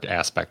theme park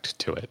aspect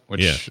to it,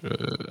 which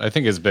I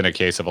think has been a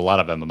case of a lot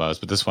of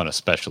MMOs, but this one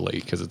especially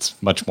because it's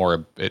much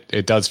more.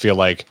 It does feel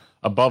like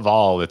above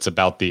all, it's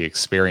about the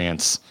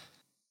experience,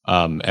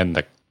 and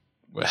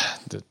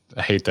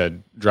I hate to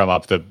drum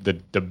up the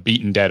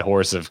beaten dead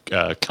horse of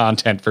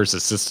content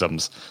versus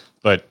systems,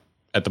 but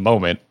at the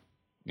moment,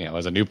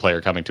 as a new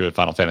player coming to it,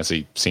 Final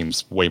Fantasy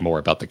seems way more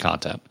about the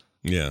content.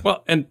 Yeah.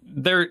 Well, and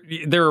there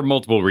are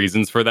multiple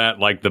reasons for that,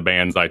 like the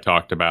bans I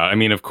talked about. I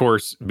mean, of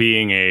course,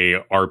 being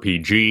a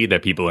RPG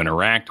that people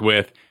interact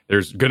with,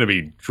 there's going to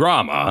be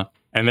drama,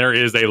 and there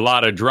is a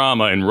lot of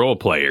drama in role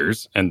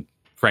players, and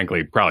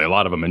frankly, probably a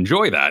lot of them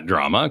enjoy that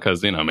drama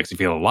because, it makes you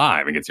feel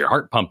alive and gets your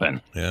heart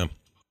pumping. Yeah.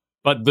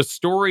 But the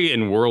story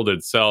and world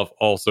itself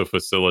also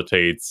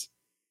facilitates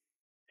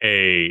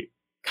a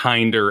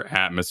kinder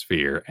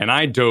atmosphere, and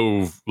I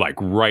dove like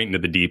right into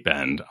the deep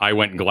end. I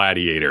went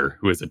Gladiator,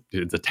 who is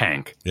a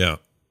tank. Yeah.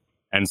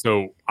 And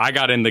so I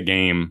got in the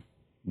game.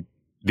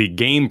 The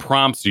game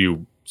prompts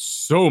you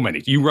so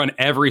many. You run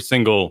every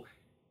single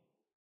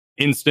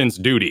instance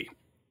duty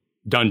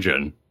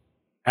dungeon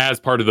as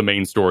part of the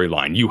main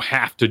storyline. You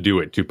have to do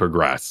it to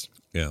progress.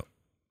 Yeah.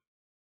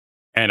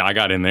 And I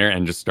got in there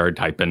and just started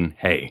typing,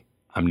 hey,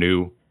 I'm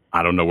new.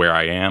 I don't know where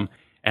I am.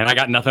 And I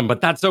got nothing,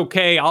 but that's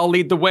okay. I'll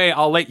lead the way.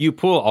 I'll let you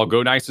pull. I'll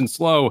go nice and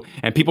slow.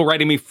 And people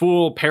writing me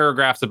full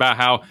paragraphs about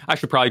how I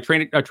should probably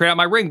trade out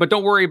my ring, but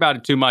don't worry about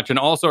it too much. And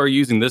also are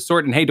using this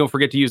sword. And hey, don't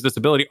forget to use this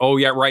ability. Oh,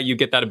 yeah, right. You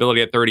get that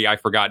ability at 30. I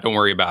forgot. Don't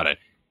worry about it.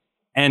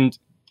 And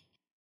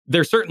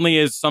there certainly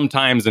is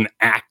sometimes an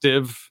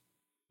active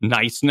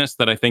niceness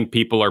that I think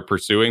people are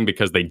pursuing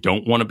because they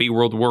don't want to be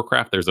World of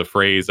Warcraft. There's a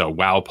phrase,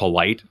 WoW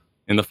polite,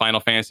 in the Final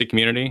Fantasy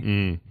community.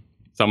 Mm.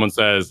 Someone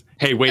says,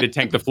 hey, way to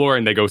tank the floor.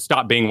 And they go,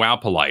 stop being WoW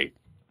polite.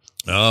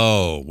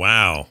 Oh,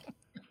 wow.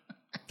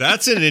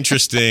 That's an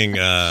interesting...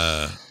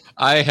 I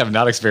have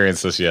not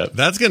experienced this yet.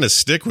 That's going to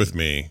stick with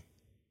me.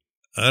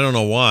 I don't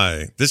know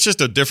why. That's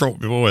just a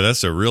different... Boy,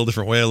 that's a real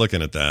different way of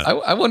looking at that.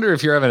 I wonder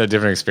if you're having a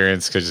different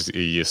experience because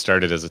you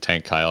started as a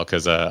tank, Kyle,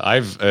 because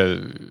I've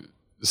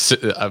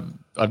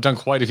done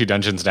quite a few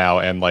dungeons now,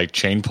 and like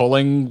chain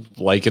pulling,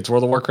 like it's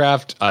World of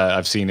Warcraft,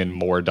 I've seen in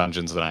more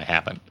dungeons than I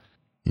haven't.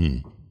 Hmm.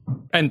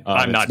 And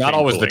I'm not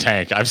always the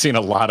tank. I've seen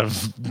a lot of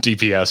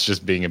DPS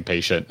just being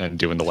impatient and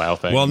doing the WoW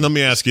thing. Well, let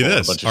me ask you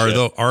this.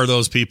 Are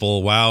those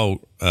people WoW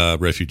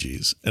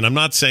refugees? And I'm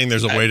not saying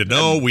there's a way to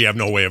know. We have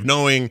no way of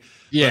knowing.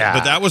 Yeah.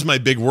 But that was my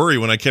big worry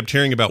when I kept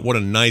hearing about what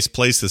a nice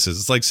place this is.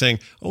 It's like saying,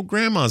 oh,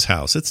 grandma's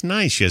house. It's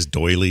nice. She has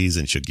doilies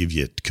and she'll give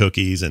you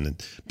cookies and a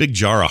big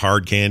jar of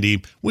hard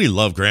candy. We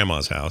love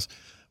grandma's house.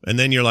 And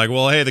then you're like,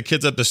 well, hey, the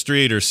kids up the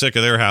street are sick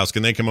of their house.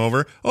 Can they come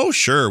over? Oh,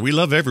 sure. We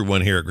love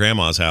everyone here at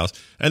grandma's house.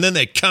 And then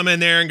they come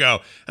in there and go,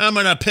 I'm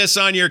going to piss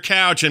on your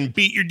couch and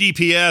beat your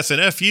DPS and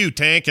F you,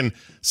 tank. And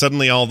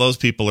suddenly all those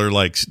people are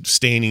like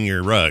staining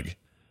your rug.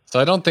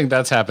 So I don't think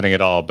that's happening at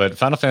all. But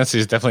Final Fantasy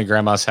is definitely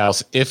grandma's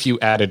house if you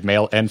added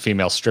male and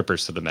female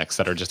strippers to the mix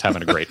that are just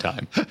having a great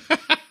time.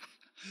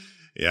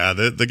 Yeah,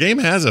 the game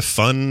has a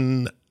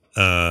fun.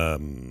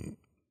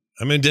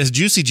 Does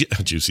Juicy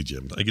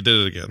Jim? I did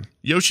it again.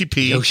 Yoshi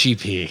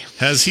P.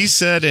 Has he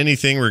said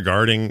anything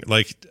regarding,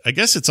 like, I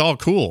guess it's all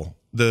cool,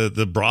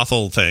 the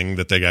brothel thing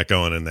that they got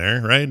going in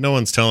there, right? No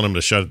one's telling him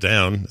to shut it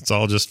down. It's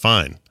all just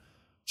fine.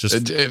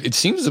 It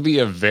seems to be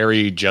a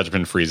very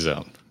judgment-free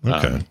zone.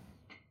 Okay.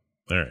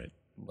 All right.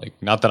 Like,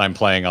 not that I'm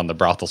playing on the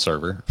brothel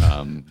server,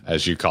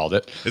 as you called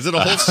it. Is it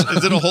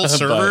a whole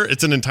server?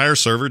 It's an entire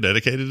server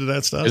dedicated to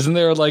that stuff? Isn't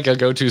there like a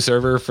go-to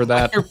server for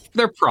that?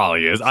 There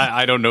probably is.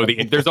 I don't know.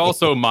 There's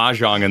also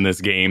Mahjong in this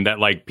game that,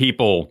 like,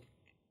 people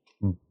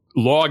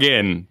log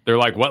in. They're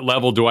like, what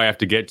level do I have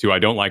to get to? I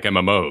don't like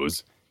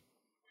MMOs.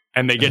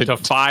 And they get to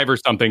 5 or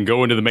something,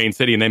 go into the main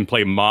city, and then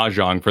play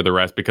Mahjong for the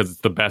rest because it's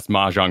the best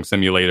Mahjong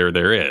simulator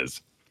there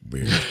is.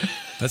 Weird.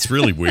 That's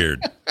really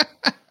weird.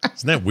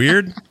 Isn't that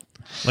weird?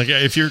 Like,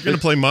 if you're going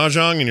to play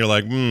Mahjong and you're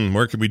like,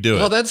 where could we do it?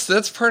 Well,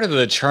 that's part of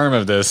the charm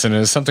of this, and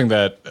it's something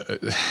that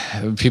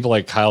people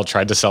like Kyle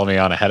tried to sell me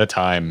on ahead of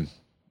time,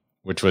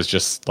 which was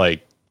just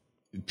like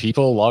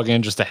people log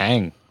in just to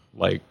hang.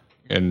 Like,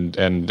 and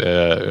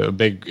a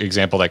big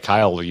example that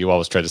Kyle, you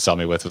always tried to sell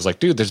me with, was like,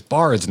 dude, there's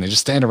bards and they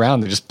just stand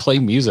around, they just play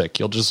music.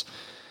 You'll just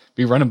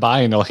be running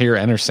by and you'll hear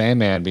Enter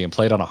Sandman being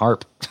played on a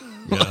harp.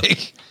 Yeah.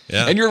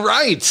 Yeah. And you're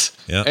right.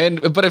 Yeah.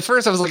 But at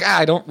first I was like,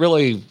 I don't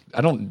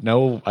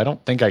know. I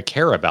don't think I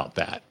care about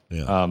that.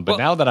 Yeah. But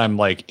now that I'm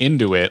like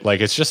into it, like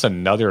it's just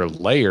another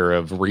layer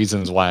of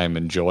reasons why I'm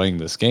enjoying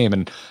this game.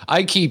 And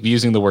I keep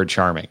using the word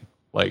charming.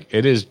 Like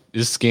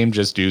this game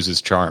just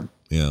oozes charm.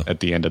 Yeah.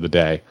 At the end of the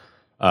day.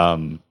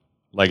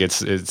 Like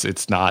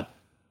it's not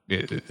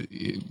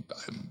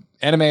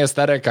anime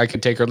aesthetic. I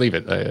could take or leave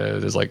it.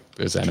 There's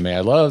anime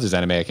I love. There's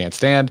anime I can't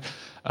stand.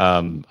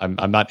 I'm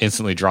not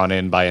instantly drawn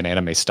in by an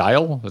anime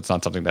style. It's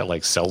not something that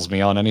like sells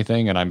me on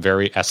anything, and I'm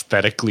very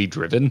aesthetically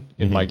driven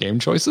in my game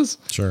choices.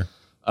 Sure.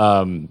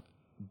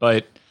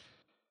 But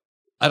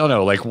I don't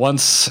know. Like I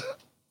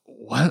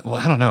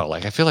don't know.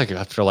 Like I feel like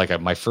after like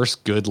my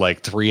first good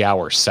like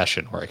 3-hour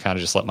session where I kind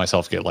of just let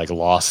myself get like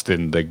lost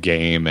in the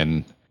game,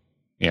 and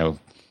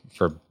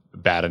for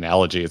bad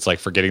analogy, it's like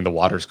forgetting the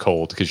water's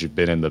cold because you've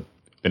been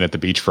at the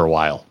beach for a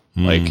while.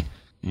 I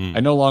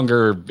no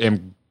longer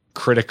am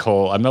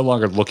critical. I'm no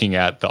longer looking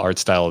at the art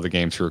style of the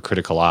game through a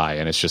critical eye,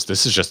 and this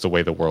is just the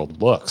way the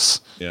world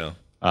looks. Yeah.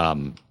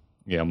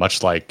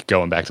 Much like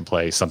going back to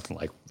play something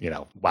like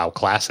WoW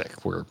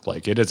Classic, where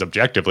like it is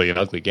objectively an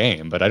ugly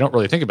game, but I don't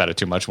really think about it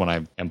too much when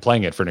I am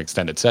playing it for an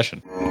extended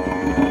session.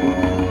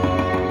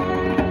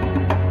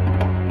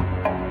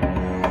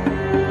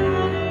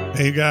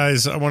 Hey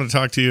guys, I want to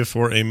talk to you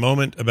for a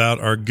moment about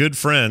our good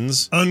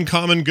friends,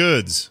 Uncommon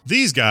Goods.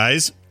 These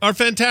guys are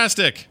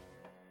fantastic,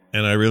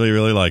 and I really,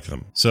 really like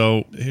them.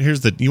 So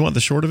you want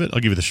the short of it? I'll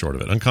give you the short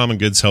of it. Uncommon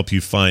Goods help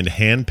you find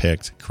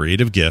hand-picked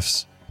creative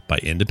gifts by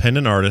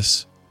independent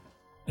artists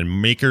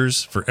and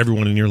makers for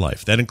everyone in your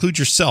life. That includes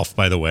yourself,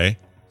 by the way.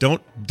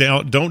 Don't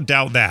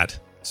doubt that.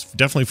 It's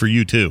definitely for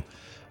you too.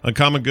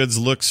 Uncommon Goods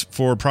looks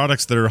for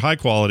products that are high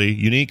quality,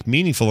 unique,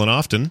 meaningful, and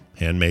often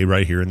handmade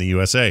right here in the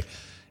USA.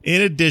 In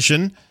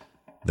addition,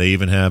 they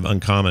even have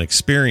Uncommon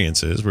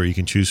Experiences where you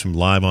can choose from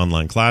live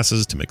online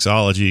classes to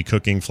mixology,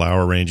 cooking,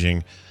 flower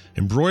arranging,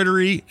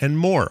 embroidery, and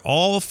more,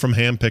 all from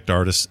hand-picked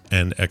artists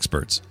and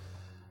experts.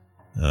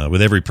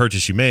 With every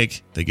purchase you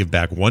make, they give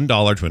back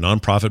 $1 to a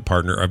nonprofit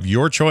partner of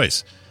your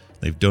choice.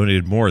 They've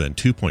donated more than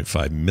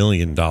 $2.5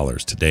 million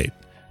to date.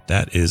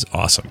 That is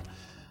awesome.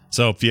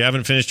 So if you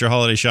haven't finished your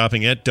holiday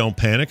shopping yet, don't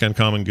panic.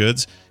 Uncommon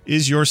Goods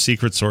is your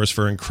secret source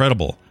for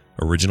incredible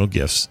original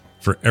gifts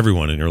for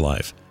everyone in your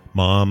life.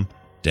 Mom,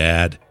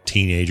 dad,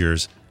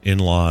 teenagers,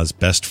 in-laws,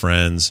 best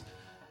friends,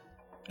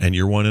 and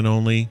your one and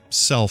only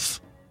self,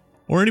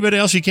 or anybody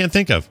else you can't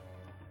think of.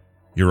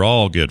 You're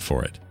all good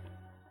for it.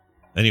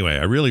 Anyway,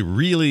 I really,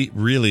 really,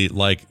 really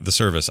like the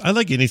service. I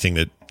like anything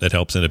that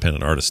helps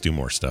independent artists do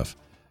more stuff.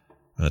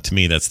 To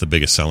me, that's the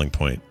biggest selling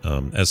point,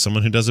 as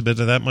someone who does a bit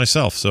of that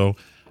myself. So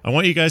I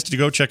want you guys to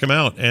go check them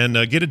out and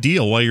get a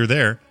deal while you're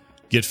there.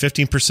 Get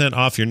 15%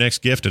 off your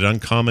next gift at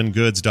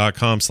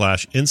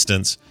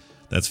uncommongoods.com/instance.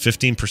 That's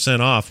 15%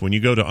 off when you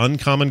go to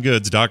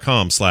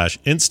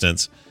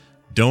uncommongoods.com/instance.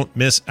 Don't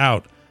miss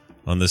out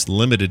on this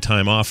limited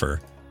time offer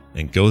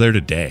and go there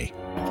today.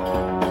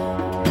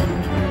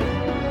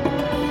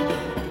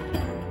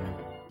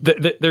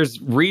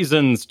 There's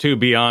reasons too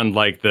beyond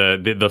like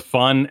the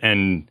fun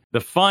and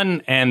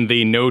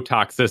the no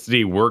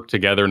toxicity work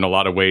together in a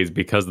lot of ways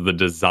because of the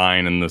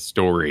design and the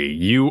story.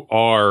 You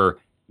are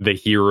the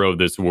hero of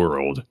this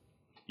world.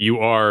 You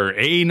are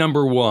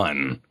number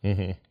one.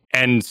 Mm-hmm.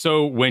 And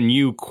so when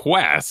you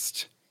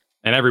quest,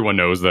 and everyone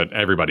knows that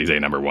everybody's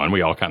number one,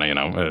 we all kind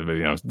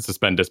of,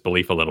 suspend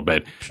disbelief a little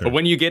bit. Sure. But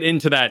when you get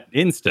into that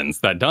instance,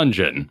 that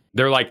dungeon,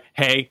 they're like,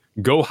 hey,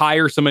 go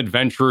hire some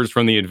adventurers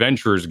from the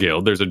Adventurers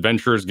Guild. There's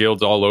Adventurers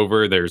Guilds all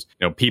over. There's,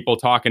 people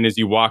talking as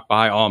you walk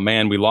by. Oh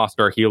man, we lost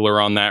our healer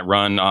on that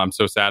run. Oh, I'm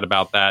so sad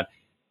about that.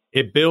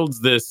 It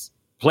builds this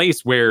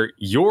place where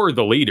you're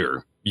the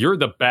leader. You're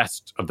the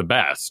best of the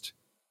best.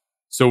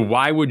 So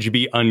why would you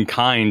be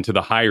unkind to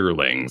the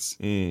hirelings?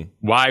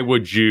 Why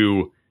would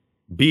you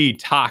be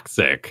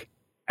toxic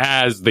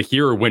as the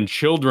hero when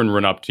children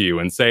run up to you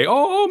and say,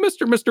 "Oh,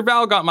 Mr.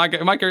 Valgott, my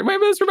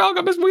Mr.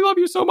 Valgott, we love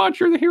you so much.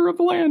 You're the hero of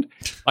the land."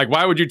 Like,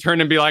 why would you turn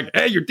and be like,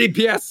 "Hey, your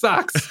DPS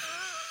sucks"?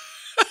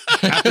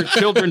 After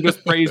children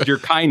just praised your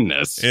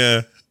kindness.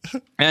 Yeah.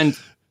 And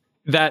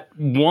that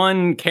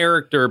one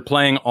character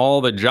playing all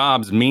the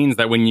jobs means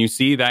that when you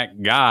see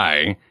that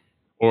guy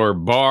or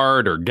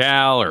bard or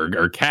gal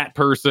or cat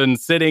person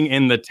sitting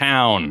in the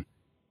town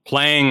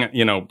playing,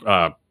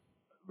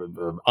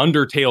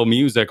 Undertale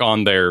music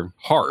on their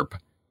harp,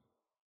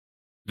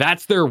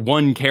 that's their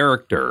one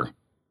character.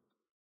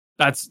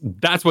 That's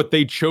what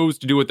they chose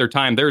to do with their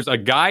time. There's a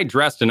guy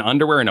dressed in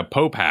underwear and a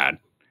Pope hat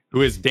who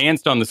has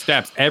danced on the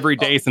steps every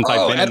day since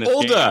I've been in this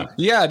Ulda. game.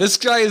 Yeah, this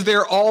guy is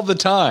there all the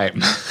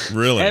time.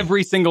 Really?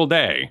 Every single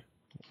day.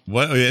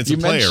 What? It's a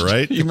player,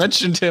 right? You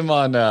mentioned him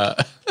on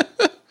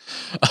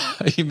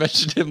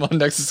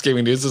Nexus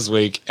Gaming News this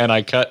week, and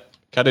I cut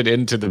it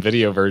into the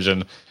video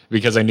version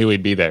because I knew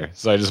he'd be there.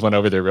 So I just went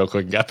over there real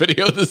quick and got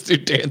video of this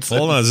dude dancing.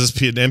 Hold on, is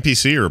this an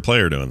NPC or a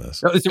player doing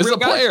this? No, it's He's a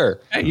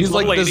player. Hey, he's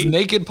like this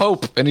naked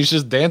Pope, and he's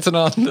just dancing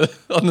on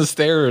the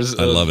stairs.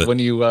 I love it. When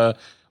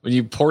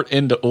you port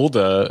into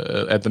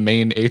Ulda at the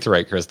main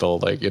Aetheryte crystal.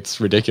 Like, it's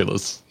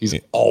ridiculous. He's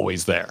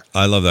always there.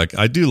 I love that.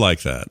 I do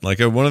like that. Like,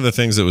 one of the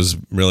things that was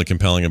really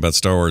compelling about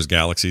Star Wars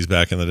Galaxies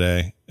back in the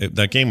day,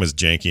 that game was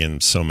janky in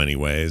so many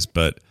ways,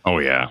 but Oh,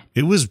 yeah.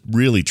 it was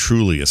really,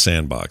 truly a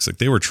sandbox. Like,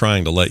 they were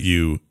trying to let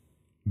you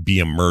be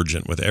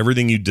emergent with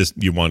everything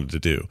you wanted to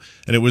do.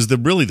 And it was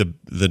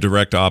the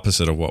direct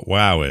opposite of what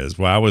WoW is.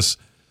 WoW was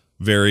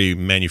very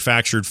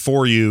manufactured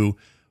for you,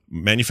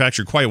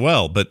 manufactured quite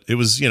well, but it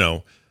was,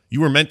 you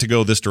were meant to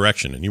go this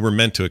direction, and you were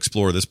meant to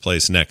explore this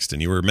place next,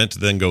 and you were meant to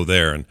then go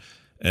there,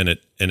 and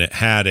it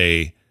had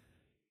a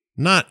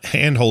not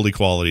handholdy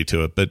quality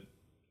to it, but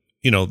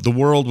the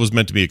world was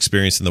meant to be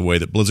experienced in the way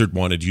that Blizzard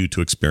wanted you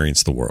to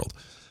experience the world,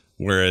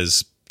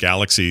 whereas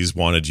Galaxies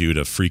wanted you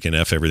to freaking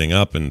F everything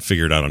up and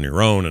figure it out on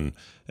your own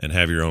and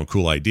have your own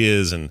cool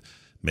ideas and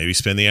maybe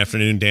spend the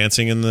afternoon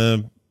dancing in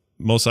the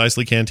Mos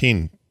Eisley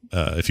canteen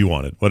if you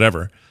wanted,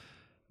 whatever.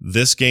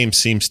 This game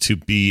seems to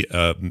be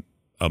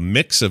a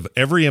mix of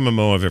every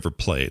MMO I've ever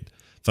played.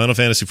 Final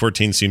Fantasy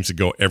XIV seems to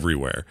go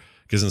everywhere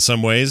because in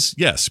some ways,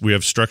 yes, we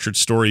have structured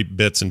story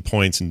bits and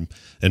points and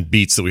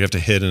beats that we have to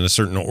hit in a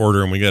certain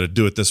order, and we got to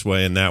do it this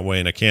way and that way,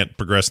 and I can't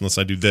progress unless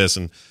I do this,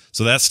 and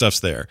so that stuff's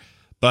there.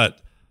 But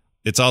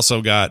it's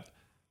also got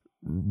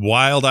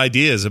wild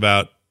ideas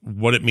about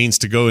what it means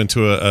to go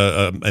into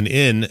an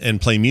inn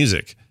and play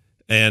music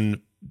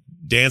and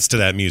dance to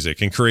that music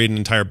and create an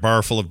entire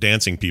bar full of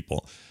dancing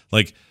people.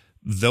 Like,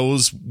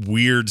 those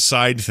weird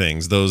side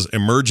things, those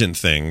emergent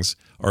things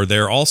are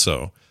there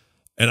also.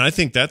 And I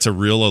think that's a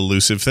real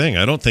elusive thing.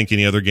 I don't think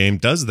any other game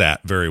does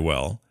that very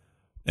well.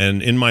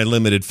 And in my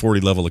limited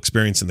 40 level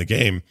experience in the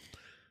game,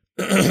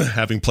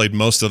 having played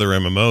most other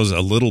MMOs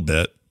a little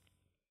bit,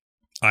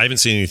 I haven't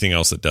seen anything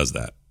else that does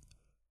that.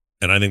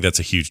 And I think that's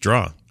a huge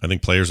draw. I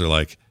think players are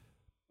like,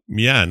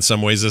 yeah, in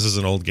some ways this is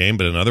an old game,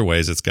 but in other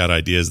ways it's got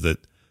ideas that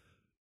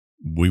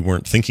we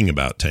weren't thinking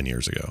about 10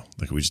 years ago.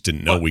 Like, we just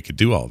didn't know we could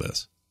do all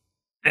this.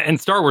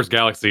 And Star Wars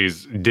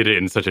Galaxies did it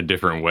in such a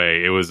different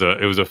way. It was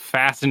a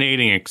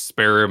fascinating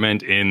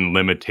experiment in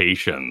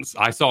limitations.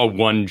 I saw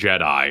one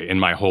Jedi in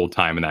my whole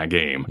time in that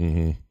game.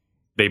 Mm-hmm.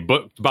 They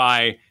booked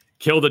by,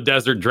 killed a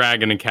desert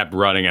dragon, and kept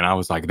running. And I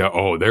was like,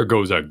 oh, there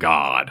goes a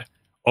god.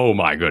 Oh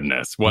my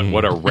goodness.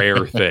 What a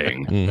rare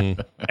thing.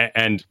 Mm-hmm.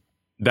 And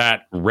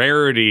that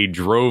rarity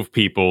drove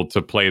people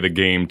to play the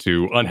game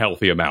to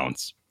unhealthy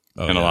amounts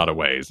in a lot of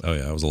ways. Oh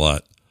yeah, it was a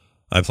lot.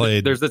 I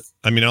played. There's this.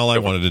 I mean, all I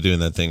wanted to do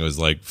in that thing was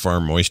like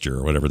farm moisture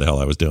or whatever the hell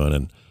I was doing,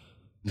 and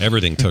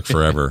everything took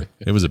forever.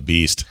 It was a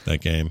beast,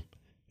 that game.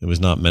 It was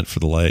not meant for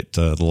the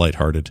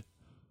lighthearted.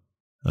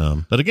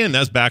 But again,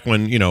 that's back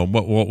when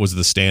what was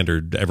the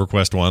standard?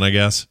 EverQuest 1, I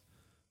guess,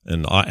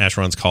 and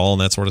Asheron's Call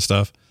and that sort of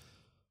stuff.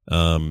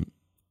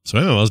 So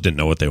MMOs didn't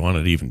know what they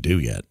wanted to even do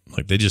yet.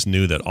 Like, they just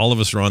knew that all of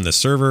us are on this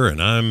server, and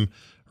I'm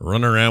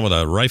running around with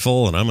a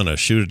rifle, and I'm going to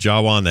shoot a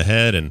Jawa in the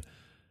head, and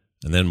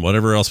then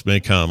whatever else may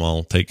come,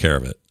 I'll take care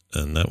of it.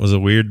 And that was a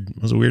weird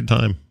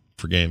time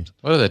for games.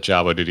 What did that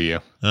Jawa do to you?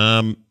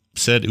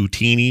 Said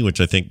Utini,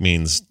 which I think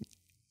means,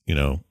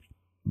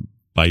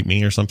 bite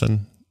me or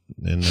something.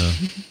 And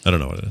I don't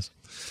know what it is.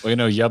 Well,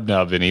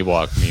 Yub-Nub in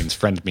Ewok means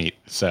friend meat,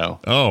 so.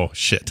 Oh,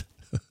 shit.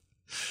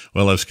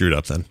 Well, I've screwed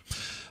up then.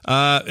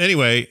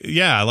 Anyway,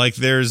 yeah, like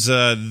there's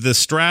the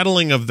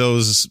straddling of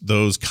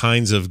those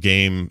kinds of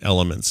game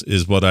elements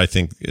is what I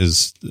think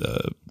is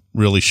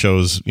really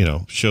shows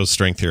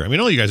strength here. I mean,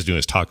 all you guys are doing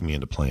is talking me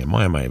into playing.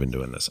 Why am I even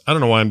doing this? I don't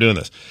know why I'm doing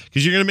this.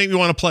 Because you're going to make me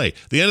want to play.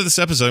 At the end of this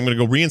episode, I'm going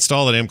to go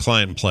reinstall the damn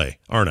client and play,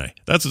 aren't I?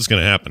 That's what's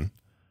going to happen.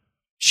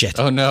 Shit.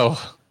 Oh no,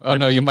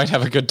 you might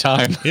have a good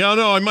time. Yeah,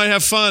 no, I might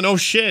have fun. Oh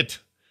shit.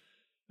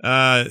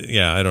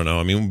 Yeah, I don't know.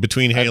 I mean,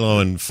 between Halo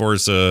and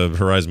Forza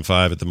Horizon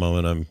 5 at the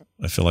moment,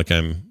 I feel like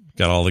I'm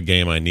got all the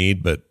game I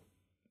need, but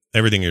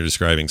everything you're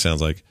describing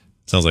sounds like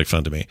Sounds like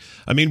fun to me.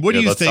 I mean, what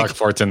do you let's think? talk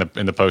sports in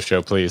the post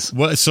show, please.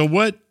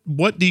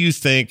 What do you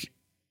think?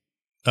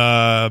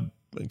 Kyle,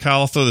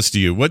 I'll throw this to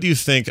you. What do you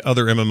think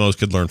other MMOs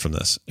could learn from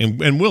this,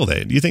 and will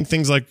they? Do you think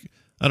things like,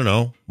 I don't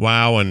know,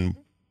 WoW and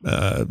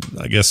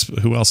I guess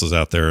who else is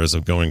out there as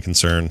a going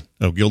concern?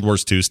 Oh, Guild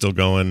Wars 2 still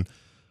going.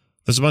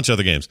 There's a bunch of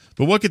other games,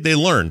 but what could they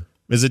learn?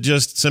 Is it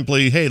just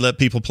simply, hey, let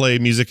people play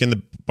music in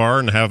the bar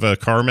and have a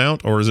car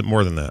mount, or is it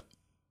more than that?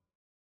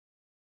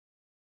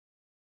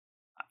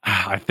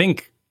 I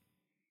think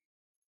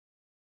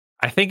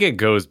it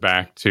goes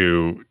back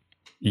to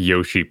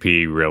Yoshi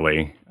P,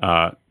 really,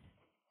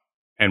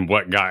 and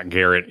what got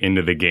Garrett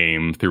into the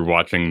game through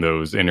watching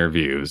those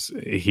interviews.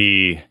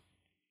 He's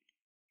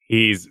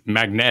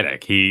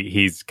magnetic.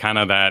 He's kind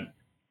of that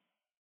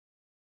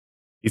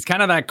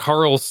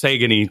Carl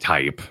Sagan-y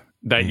type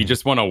that you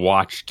just want to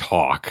watch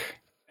talk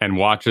and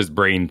watch his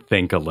brain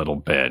think a little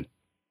bit.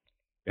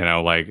 You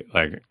know, like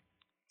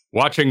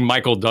watching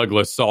Michael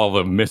Douglas solve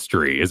a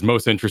mystery is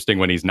most interesting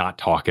when he's not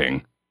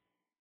talking.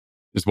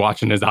 Just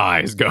watching his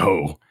eyes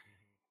go.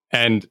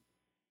 And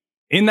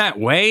in that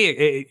way,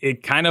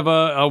 it kind of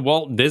a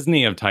Walt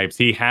Disney of types.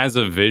 He has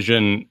a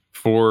vision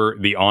for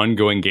the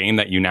ongoing game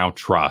that you now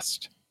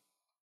trust.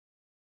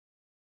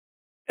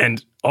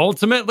 And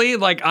ultimately,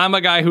 like, I'm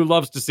a guy who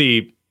loves to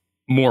see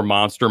more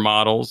monster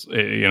models.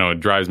 It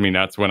drives me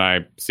nuts when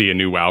I see a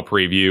new WoW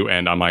preview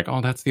and I'm like, oh,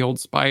 that's the old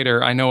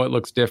spider. I know it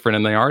looks different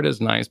and the art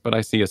is nice, but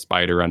I see a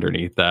spider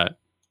underneath that.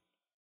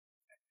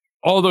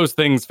 All those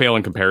things fail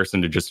in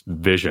comparison to just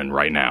vision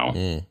right now.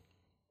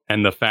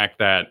 And the fact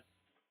that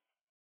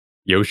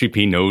Yoshi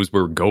P knows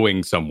we're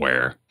going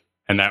somewhere,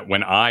 and that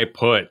when I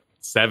put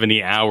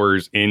 70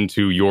 hours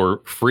into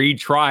your free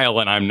trial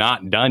and I'm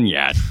not done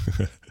yet,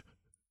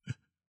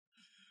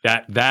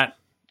 that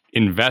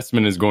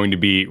investment is going to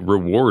be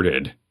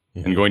rewarded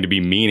and going to be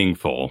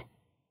meaningful.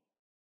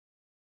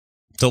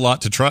 It's a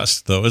lot to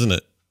trust, though, isn't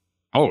it?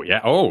 Oh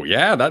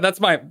yeah. That's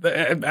my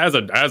as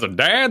a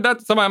dad.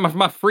 That's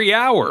my free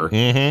hour.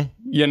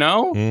 You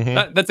know,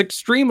 that's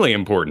extremely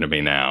important to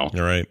me now.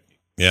 All right.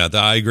 Yeah,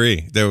 I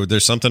agree.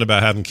 There's something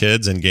about having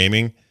kids and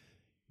gaming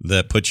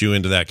that puts you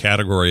into that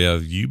category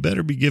of, you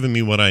better be giving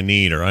me what I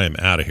need or I am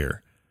out of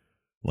here.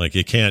 Like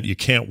you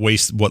can't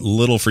waste what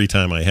little free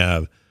time I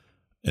have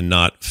and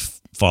not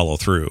follow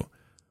through.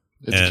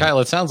 Kyle,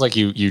 it sounds like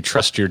you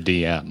trust your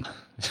DM.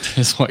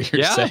 Is what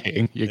you're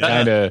saying. You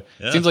kind of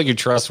seems like you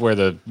trust where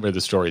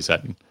the story's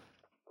heading.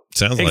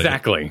 Sounds like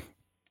exactly.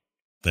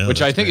 Yeah,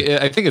 which I think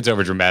it's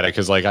over dramatic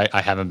because like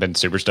I haven't been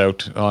super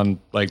stoked on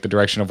like the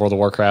direction of World of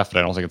Warcraft, but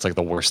I don't think it's like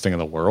the worst thing in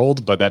the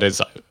world. But that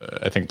is,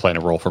 I think, playing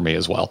a role for me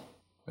as well.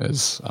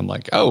 As I'm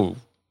like, oh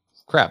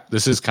crap,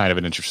 this is kind of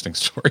an interesting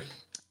story.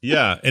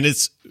 Yeah, and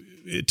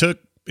it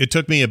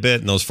took me a bit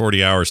in those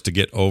 40 hours to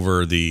get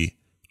over the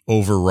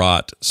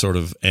overwrought sort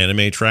of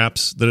anime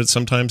traps that it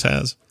sometimes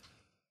has.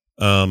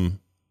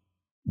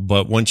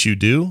 But once you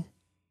do,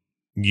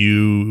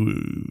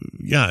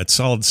 it's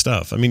solid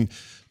stuff. I mean,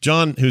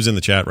 John, who's in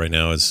the chat right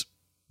now, has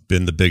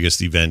been the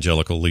biggest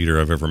evangelical leader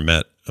I've ever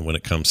met when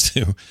it comes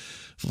to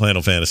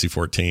Final Fantasy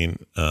 14.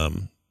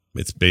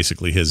 It's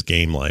basically his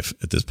game life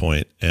at this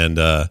point. And,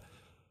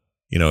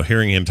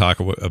 hearing him talk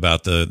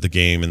about the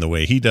game and the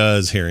way he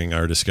does, hearing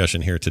our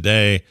discussion here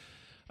today,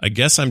 I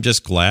guess I'm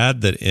just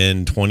glad that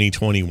in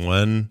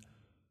 2021,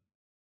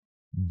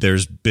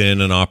 there's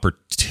been an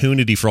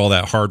opportunity for all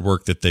that hard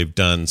work that they've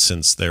done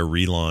since their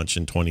relaunch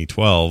in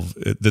 2012,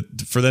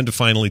 for them to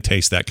finally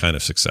taste that kind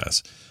of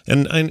success.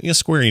 And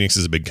Square Enix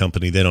is a big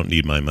company. They don't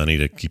need my money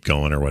to keep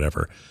going or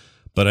whatever.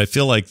 But I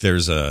feel like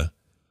there's a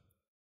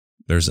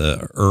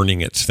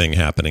earning it thing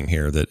happening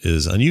here that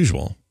is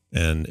unusual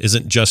and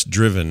isn't just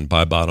driven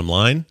by bottom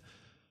line.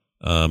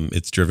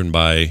 It's driven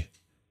by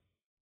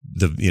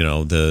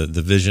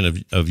the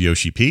vision of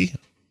Yoshi P,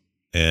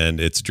 and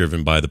it's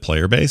driven by the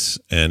player base,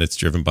 and it's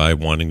driven by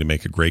wanting to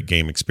make a great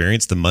game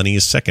experience. The money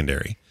is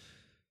secondary.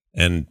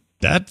 And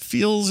that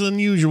feels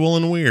unusual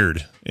and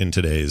weird in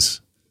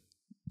today's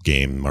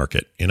game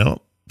market.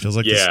 Feels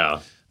like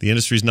the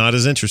industry's not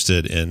as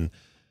interested in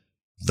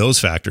those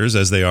factors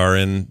as they are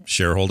in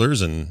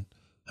shareholders and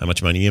how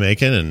much money you're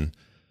making. And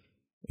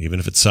even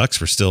if it sucks,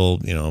 we're still,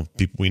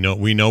 people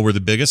we know we're the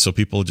biggest, so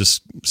people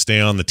just stay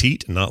on the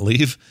teat and not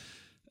leave.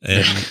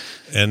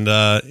 And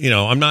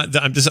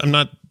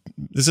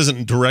this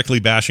isn't directly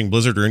bashing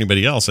Blizzard or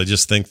anybody else. I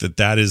just think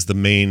that is the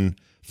main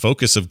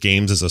focus of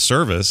games as a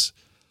service.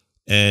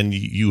 And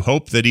you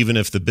hope that even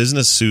if the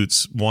business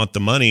suits want the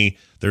money,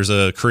 there's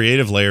a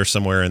creative layer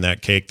somewhere in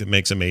that cake that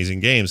makes amazing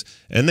games.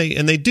 And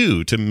they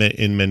do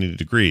in many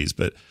degrees.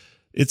 But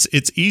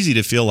it's easy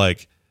to feel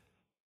like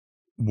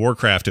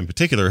Warcraft in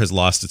particular has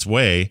lost its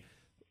way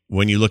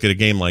when you look at a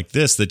game like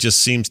this that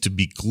just seems to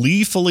be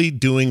gleefully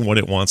doing what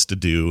it wants to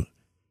do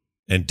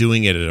and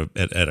doing it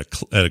at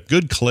a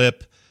good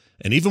clip.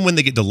 And even when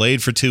they get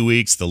delayed for 2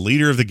 weeks, the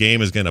leader of the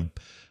game is going to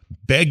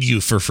beg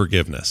you for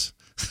forgiveness.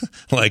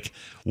 Like,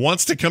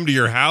 wants to come to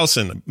your house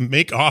and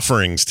make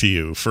offerings to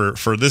you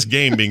for this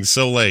game being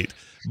so late.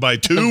 by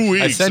 2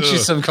 weeks. I sent you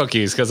some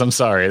cookies because I'm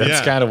sorry.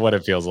 That's kind of what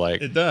it feels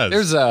like. It does.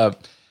 There's a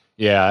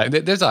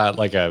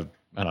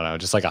I don't know,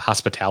 just like a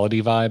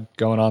hospitality vibe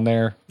going on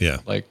there. Yeah.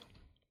 Like,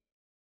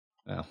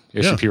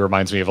 HCP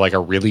reminds me of like a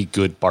really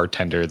good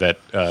bartender that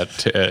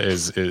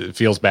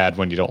feels bad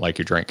when you don't like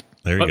your drink.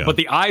 There you go. But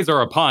the eyes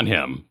are upon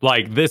him.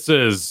 Like this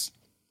is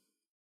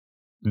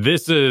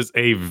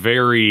a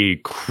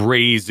very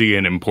crazy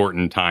and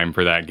important time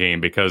for that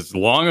game because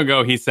long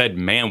ago he said,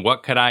 man,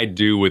 what could I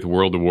do with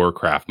World of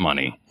Warcraft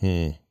money?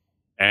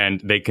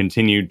 And they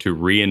continued to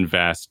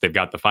reinvest. They've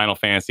got the Final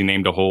Fantasy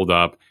name to hold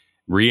up,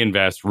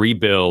 reinvest,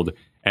 rebuild,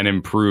 and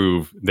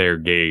improve their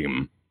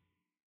game.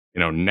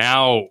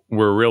 Now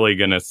we're really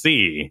going to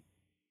see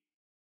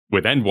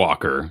with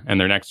Endwalker and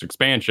their next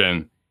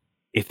expansion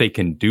if they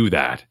can do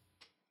that.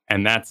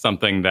 And that's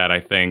something that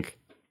I think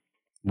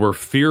we're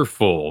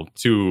fearful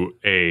to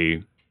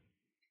a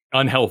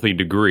unhealthy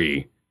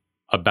degree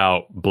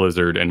about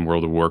Blizzard and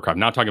World of Warcraft. I'm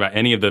not talking about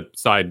any of the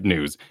side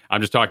news.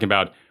 I'm just talking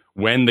about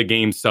when the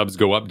game subs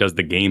go up, does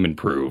the game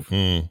improve?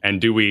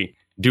 And do we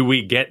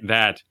get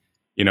that,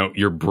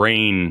 your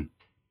brain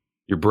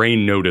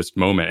noticed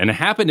moment? And it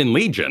happened in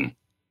Legion.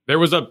 There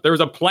was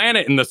a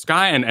planet in the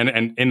sky,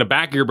 and in the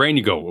back of your brain,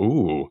 you go,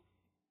 "Ooh,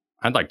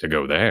 I'd like to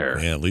go there."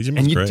 Yeah, Legion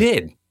was and you great.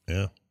 did.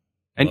 Yeah,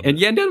 and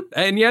you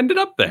ended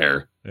up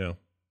there. Yeah.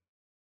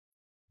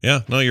 Yeah.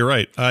 No, you're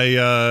right.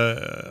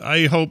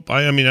 I hope.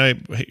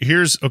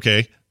 Here's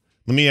okay.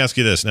 Let me ask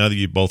you this: now that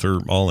you both are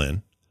all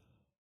in,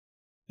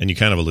 and you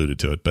kind of alluded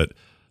to it, but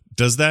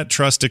does that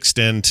trust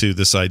extend to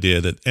this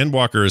idea that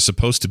Endwalker is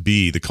supposed to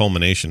be the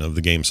culmination of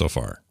the game so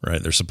far?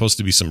 Right? There's supposed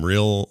to be some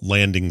real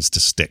landings to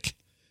stick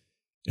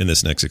in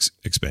this next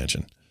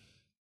expansion.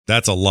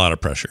 That's a lot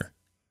of pressure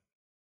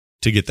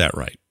to get that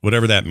right,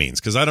 whatever that means.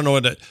 Because I don't know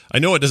I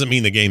know it doesn't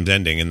mean the game's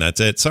ending and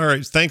that's it.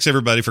 Sorry, thanks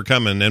everybody for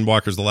coming.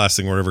 Endwalker's the last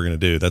thing we're ever going to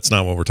do. That's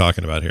not what we're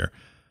talking about here.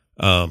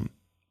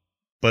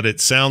 But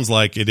it sounds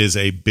like it is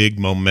a big,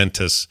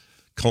 momentous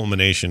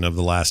culmination of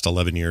the last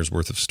 11 years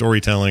worth of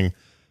storytelling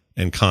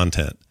and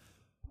content.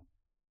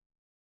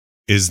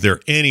 Is there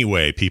any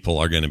way people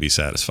are going to be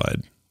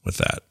satisfied with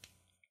that?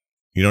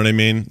 You know what I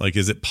mean? Like,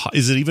 is it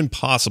even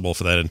possible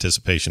for that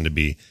anticipation to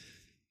be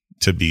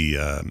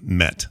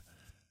met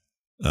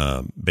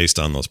based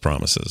on those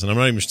promises? And I'm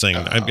not even saying,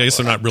 I guess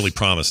they're not really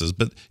promises,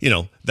 but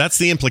that's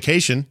the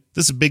implication.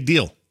 This is a big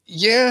deal.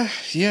 Yeah.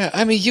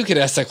 I mean, you could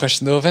ask that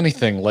question though of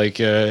anything, like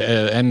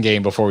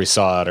Endgame before we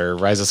saw it, or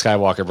Rise of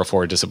Skywalker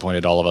before it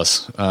disappointed all of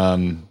us.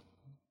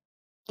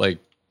 Like,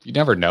 you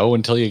never know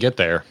until you get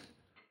there.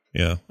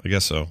 Yeah, I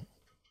guess so.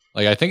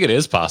 Like, I think it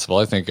is possible.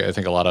 I think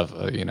a lot of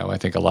I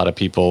think a lot of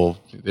people.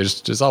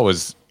 There's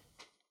always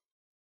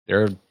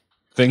there are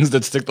things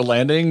that stick the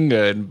landing,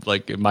 and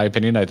like in my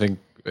opinion, I think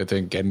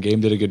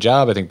Endgame did a good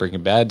job. I think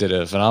Breaking Bad did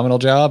a phenomenal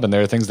job, and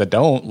there are things that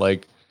don't,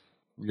 like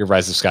your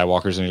Rise of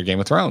Skywalkers and your Game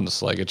of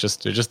Thrones. Like it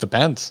just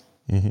depends,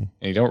 and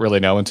you don't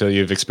really know until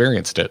you've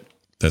experienced it.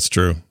 That's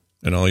true,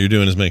 and all you're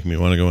doing is making me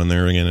want to go in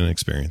there again and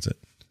experience it.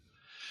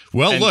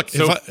 Well, and look,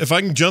 so, if I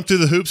can jump through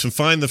the hoops and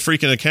find the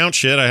freaking account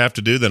shit I have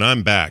to do, then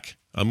I'm back.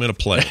 I'm going to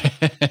play.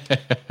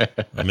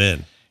 I'm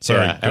in.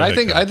 Sorry. Yeah. And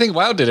I think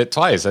WoW did it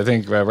twice. I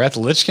think Wrath of the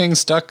Lich King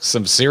stuck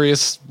some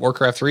serious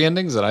Warcraft 3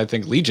 endings, and I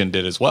think Legion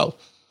did as well.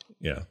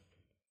 Yeah.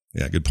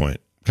 Yeah, good point.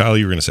 Kyle,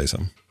 you were going to say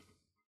something.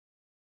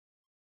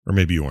 Or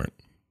maybe you weren't.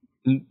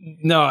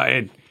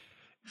 No,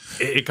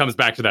 it comes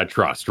back to that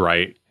trust,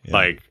 right? Yeah.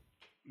 Like,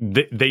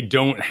 they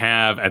don't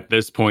have, at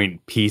this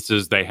point,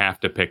 pieces they have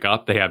to pick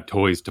up. They have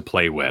toys to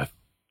play with.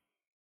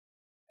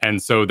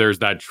 And so there's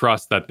that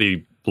trust that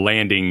the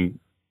landing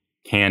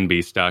can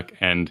be stuck.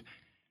 And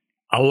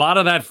a lot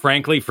of that,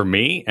 frankly, for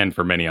me and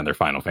for many other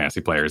Final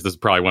Fantasy players, this is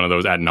probably one of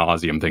those ad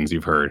nauseum things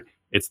you've heard.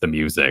 It's the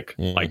music.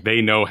 Like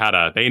they know how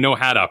to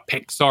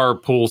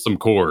Pixar pull some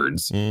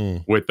chords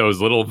with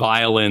those little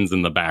violins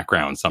in the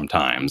background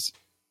sometimes.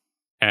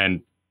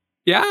 And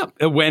yeah,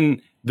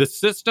 when the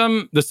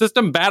system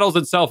battles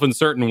itself in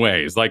certain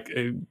ways, like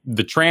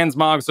the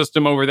transmog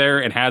system over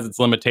there, it has its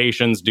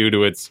limitations due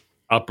to its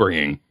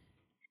upbringing.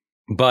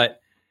 But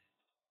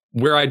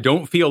where I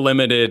don't feel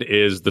limited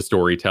is the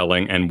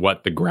storytelling and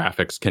what the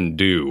graphics can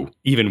do,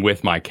 even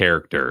with my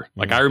character.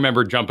 Like I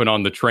remember jumping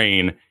on the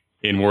train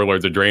in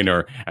Warlords of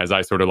Draenor as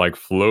I sort of like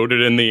floated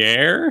in the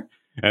air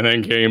and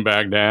then came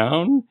back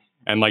down.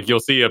 And like you'll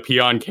see a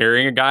peon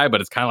carrying a guy,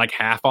 but it's kind of like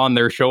half on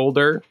their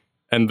shoulder.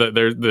 And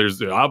there's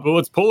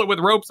let's pull it with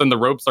ropes, and the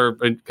ropes are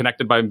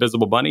connected by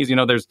invisible bunnies.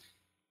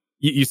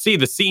 You see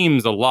the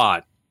seams a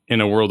lot in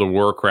a World of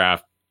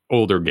Warcraft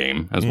older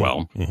game as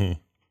well.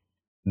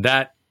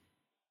 That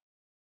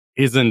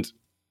isn't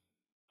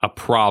a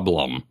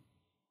problem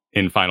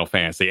in Final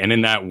Fantasy. And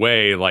in that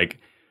way, like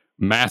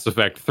Mass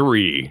Effect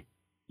 3,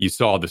 you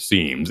saw the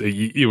seams.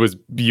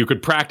 You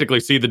could practically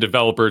see the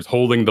developers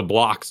holding the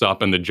blocks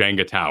up in the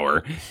Jenga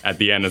tower at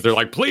the end as they're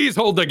like, please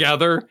hold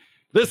together.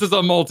 This is a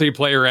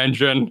multiplayer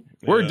engine.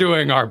 We're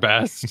doing our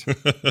best.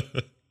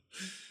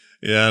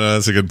 Yeah, no,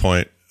 that's a good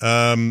point.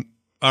 All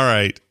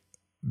right.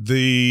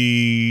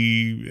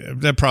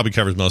 that probably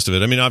covers most of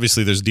it. I mean,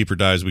 obviously there's deeper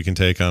dives we can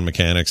take on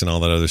mechanics and all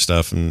that other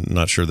stuff, and I'm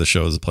not sure the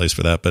show is the place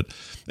for that, but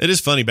it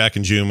is funny. Back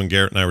in June when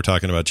Garrett and I were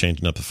talking about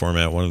changing up the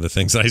format, one of the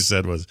things I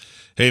said was,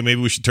 hey,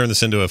 maybe we should turn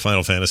this into a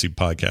Final Fantasy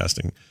podcast.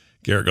 And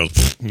Garrett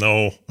goes,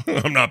 no,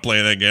 I'm not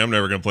playing that game. I'm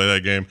never going to play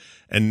that game.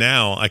 And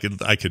now I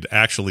could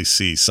actually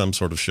see some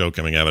sort of show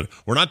coming out of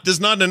it. This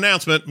is not an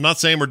announcement. I'm not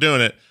saying we're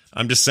doing it.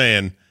 I'm just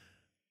saying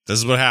this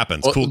is what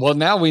happens. Well, cool. Well,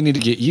 now we need to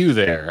get you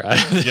there.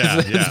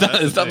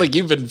 It's not like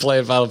you've been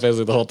playing Final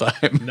Fantasy the whole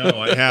time. No,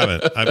 I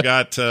haven't. I've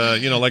got,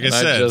 like I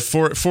said,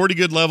 40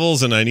 good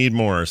levels, and I need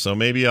more. So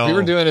maybe We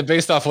were doing it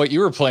based off what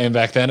you were playing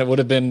back then. It would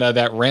have been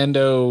that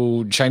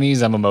rando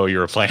Chinese MMO you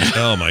were playing.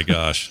 Oh my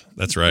gosh,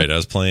 that's right. I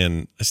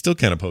still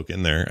kind of poke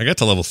in there. I got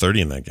to level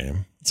 30 in that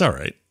game. It's all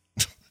right.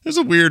 It's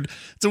a weird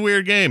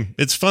game.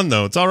 It's fun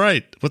though. It's all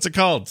right. What's it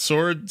called?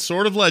 Sword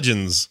of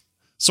Legends.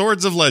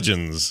 Swords of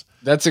Legends.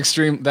 That's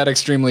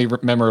extremely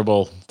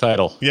memorable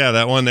title. Yeah,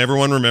 that one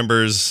everyone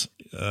remembers.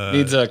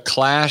 Needs a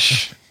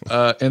clash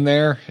in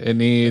there. It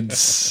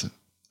needs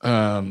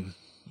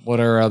what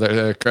are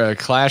other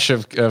Clash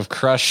of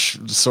Crush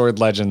Sword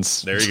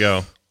Legends. There you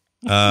go.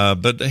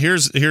 But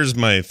here's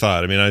my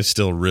thought. I mean, I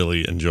still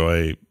really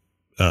enjoy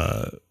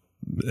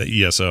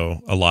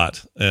ESO a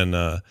lot, and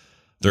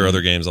there are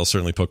other games I'll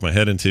certainly poke my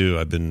head into.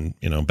 I've been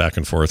back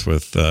and forth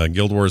with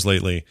Guild Wars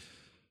lately.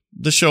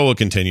 The show will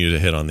continue to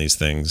hit on these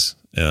things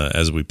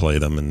as we play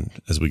them and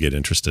as we get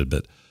interested.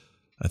 But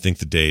I think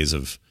the days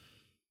of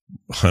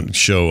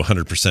show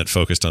 100%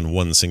 focused on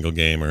one single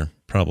game are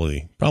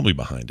probably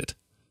behind it.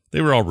 They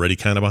were already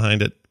kind of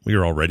behind it. We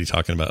were already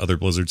talking about other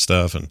Blizzard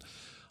stuff and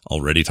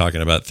already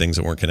talking about things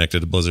that weren't connected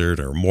to Blizzard,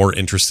 or more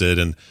interested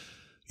in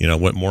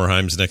what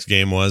Morheim's next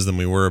game was than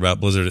we were about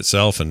Blizzard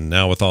itself. And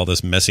now with all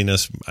this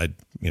messiness, I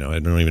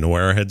don't even know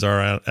where our heads are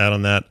at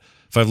on that.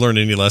 If I've learned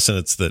any lesson,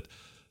 it's that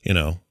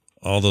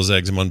all those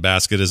eggs in one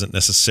basket isn't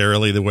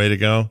necessarily the way to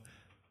go.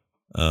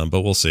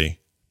 But we'll see.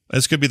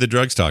 This could be the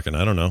drugs talking.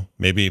 I don't know.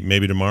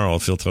 Maybe tomorrow I'll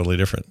feel totally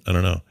different. I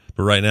don't know.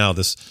 But right now,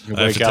 you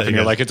wake up and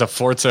you're like, it's a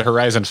Forza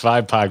Horizon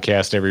 5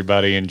 podcast,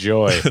 everybody.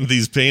 Enjoy.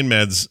 These pain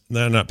meds,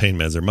 they're not pain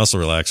meds, they're muscle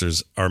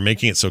relaxers, are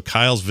making it so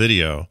Kyle's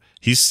video,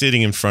 he's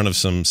sitting in front of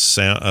some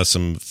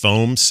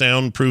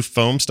soundproof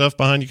foam stuff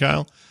behind you,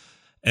 Kyle,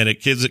 and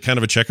it gives it kind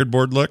of a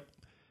checkerboard look.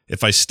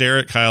 If I stare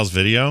at Kyle's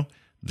video,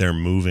 they're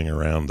moving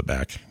around the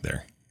back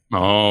there.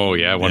 Oh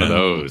yeah, one of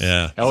those.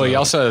 Yeah. Oh, he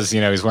also has,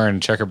 he's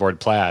wearing checkerboard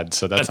plaid,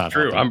 so that's not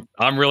true. helping.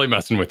 I'm really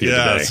messing with you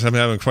today. I'm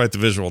having quite the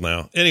visual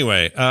now.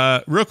 Anyway,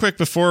 real quick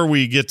before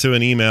we get to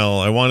an email,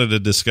 I wanted to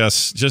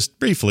discuss just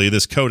briefly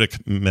this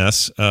Kotick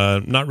mess.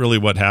 Not really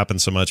what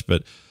happened so much,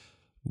 but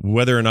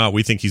whether or not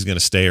we think he's going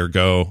to stay or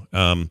go.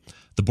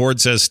 The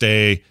board says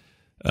stay.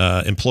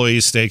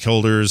 Employees,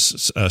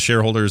 stakeholders,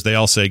 shareholders, they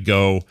all say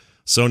go.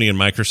 Sony and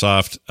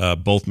Microsoft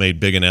both made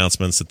big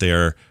announcements that they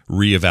are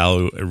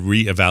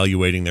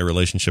reevaluating their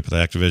relationship with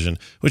Activision,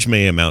 which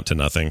may amount to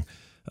nothing.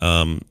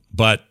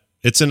 But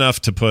it's enough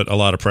to put a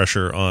lot of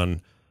pressure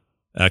on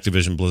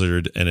Activision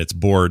Blizzard and its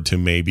board to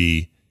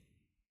maybe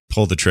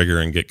pull the trigger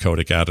and get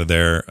Kotick out of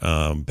there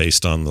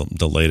based on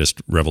the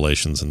latest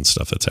revelations and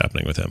stuff that's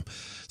happening with him.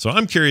 So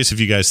I'm curious if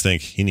you guys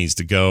think he needs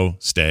to go,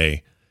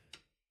 stay.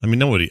 I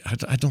mean,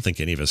 I don't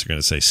think any of us are going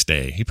to say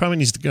stay. He probably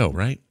needs to go,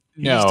 right?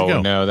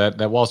 No,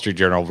 that Wall Street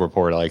Journal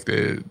report,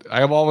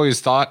 I've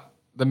always thought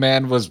the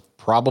man was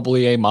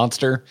probably a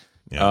monster.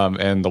 Yeah.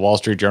 And the Wall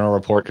Street Journal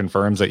report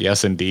confirms that,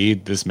 yes,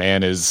 indeed, this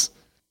man is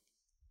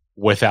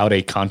without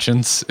a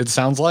conscience, it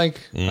sounds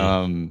like.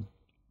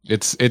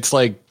 It's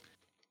like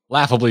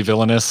laughably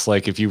villainous.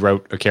 Like if you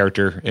wrote a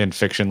character in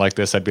fiction like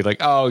this, I'd be like,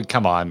 oh,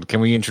 come on.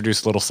 Can we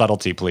introduce a little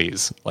subtlety,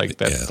 please? Like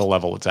that's the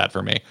level it's at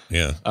for me.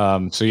 Yeah.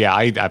 So yeah,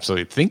 I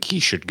absolutely think he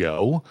should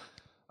go.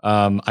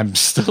 I'm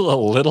still a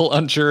little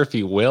unsure if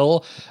he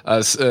will.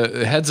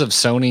 Heads of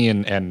Sony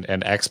and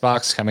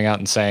Xbox coming out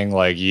and saying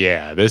like,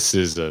 yeah, it's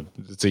a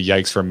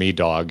yikes from me,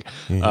 dog.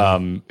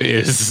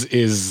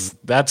 Mm-hmm.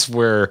 That's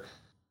where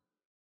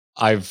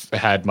I've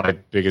had my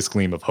biggest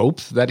gleam of hope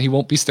that he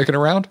won't be sticking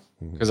around,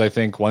 because I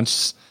think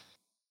once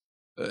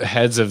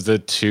heads of the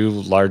two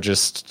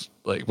largest,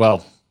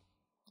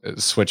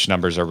 Switch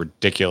numbers are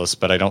ridiculous,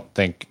 but I don't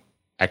think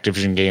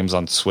Activision games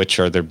on Switch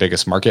are their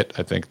biggest market.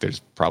 I think there's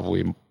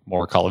probably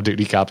more Call of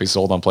Duty copies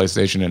sold on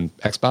PlayStation and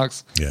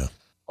Xbox. Yeah.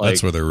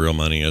 That's where their real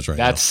money is right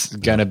now. That's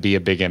going to be a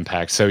big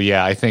impact. So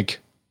yeah, I think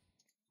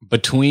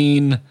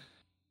between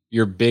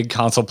your big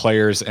console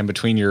players and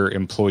between your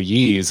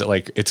employees,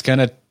 I think it's going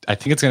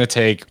to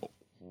take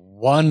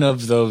one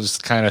of those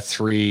kind of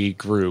three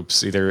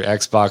groups, either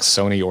Xbox,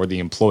 Sony, or the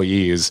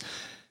employees,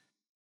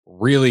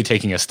 really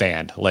taking a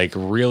stand, like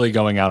really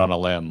going out on a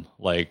limb,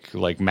 like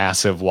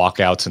massive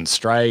walkouts and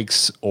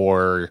strikes,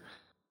 or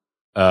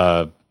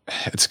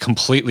it's a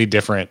completely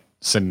different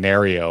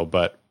scenario,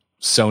 but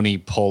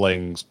Sony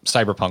pulling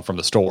Cyberpunk from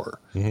the store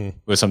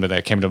was something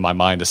that came to my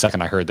mind the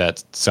second I heard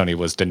that Sony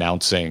was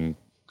denouncing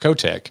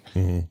Kotick.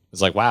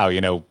 It's like, wow,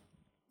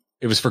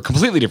 it was for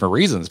completely different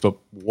reasons, but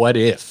what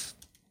if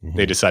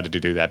they decided to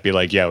do that? Be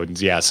like,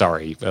 yeah,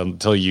 sorry,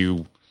 until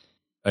you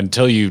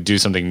until you do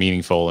something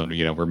meaningful and,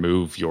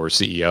 remove your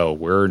CEO,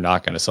 we're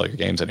not going to sell your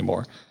games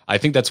anymore. I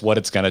think that's what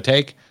it's going to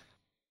take.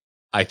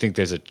 I think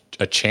there's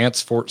a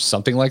chance for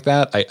something like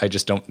that. I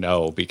just don't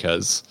know,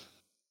 because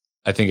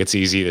I think it's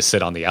easy to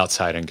sit on the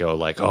outside and go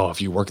like, oh,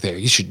 if you work there,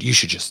 you should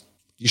just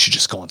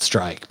go on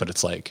strike. But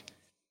it's like,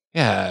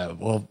 yeah,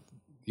 well,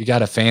 you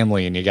got a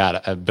family and you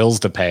got bills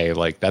to pay.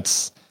 Like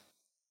that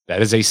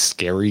is a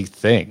scary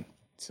thing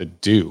to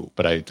do.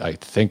 But I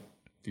think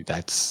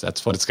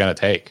that's what it's going to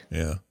take.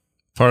 Yeah.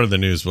 Part of the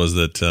news was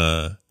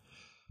that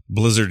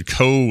Blizzard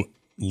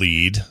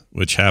co-lead,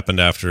 which happened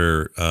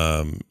after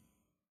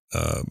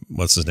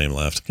what's his name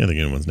left? I can't think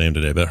of anyone's name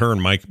today, but her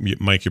and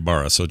Mike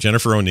Ybarra. So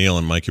Jennifer O'Neill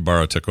and Mike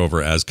Ybarra took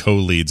over as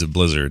co-leads of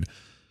Blizzard.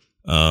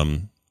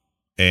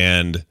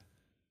 And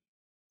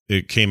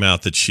it came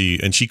out that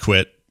she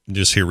quit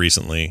just here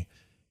recently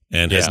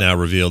and has now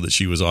revealed that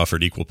she was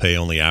offered equal pay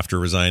only after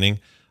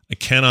resigning. I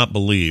cannot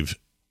believe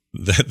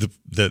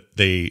that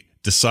they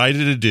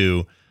decided to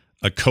do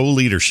a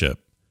co-leadership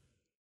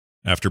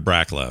after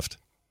Brack left.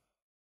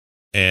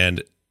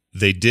 And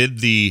they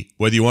did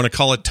whether you want to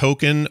call it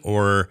token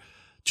or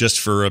just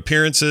for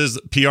appearances,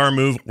 PR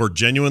move, or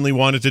genuinely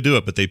wanted to do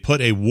it, but they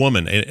put a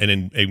woman,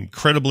 an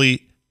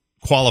incredibly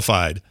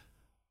qualified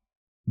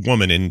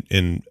woman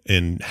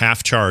in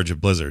half charge of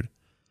Blizzard.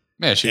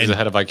 Yeah, she was the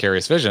head of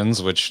Vicarious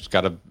Visions, which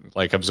got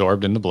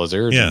absorbed into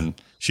Blizzard. Yeah, and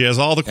she has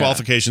all the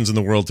qualifications in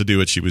the world to do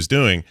what she was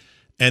doing,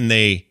 and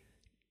they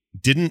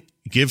didn't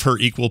give her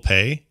equal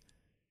pay.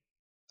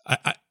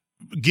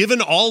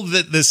 Given all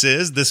that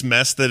this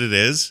mess that it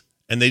is,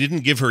 and they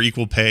didn't give her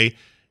equal pay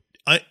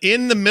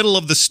in the middle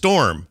of the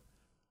storm,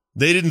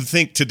 they didn't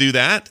think to do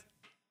that,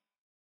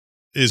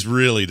 is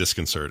really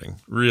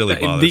disconcerting, really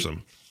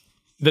bothersome.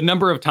 The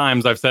number of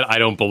times I've said I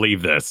don't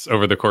believe this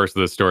over the course of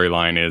the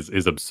storyline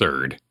is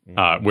absurd,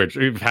 which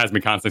has me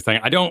constantly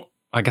saying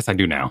I guess I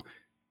do now.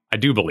 I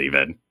do believe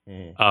it,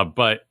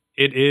 but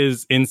it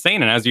is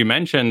insane. And as you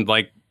mentioned,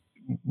 like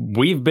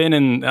we've been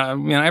in,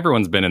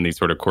 everyone's been in these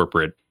sort of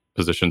corporate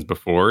positions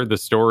before. The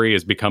story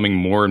is becoming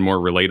more and more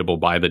relatable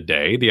by the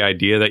day. The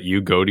idea that you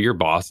go to your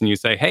boss and you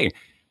say, hey,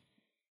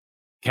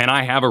 can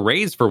I have a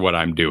raise for what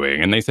I'm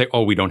doing? And they say,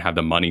 oh, we don't have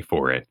the money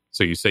for it.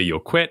 So you say you'll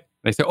quit.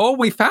 They say, oh,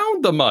 we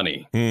found the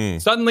money.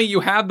 Suddenly you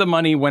have the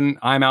money when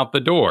I'm out the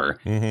door.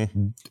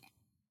 Mm-hmm.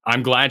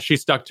 I'm glad she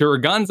stuck to her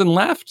guns and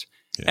left.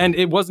 Yeah. And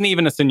it wasn't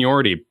even a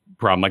seniority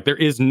problem. Like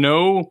there's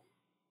no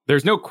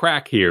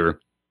crack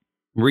here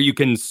where you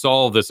can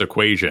solve this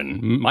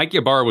equation. Mike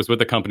Ybarra was with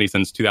the company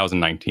since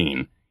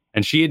 2019,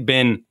 and she had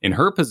been in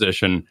her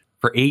position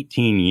for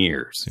 18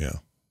 years. Yeah.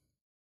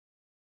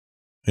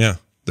 Yeah.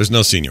 There's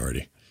no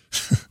seniority.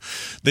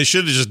 They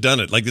should have just done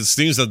it. Like, it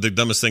seems like the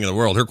dumbest thing in the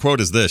world. Her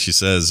quote is this. She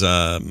says,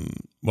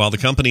 while the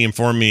company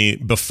informed me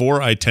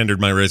before I tendered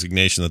my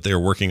resignation that they were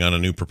working on a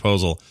new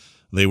proposal,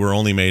 they were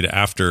only made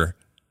after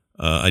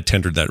I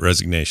tendered that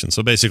resignation.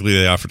 So basically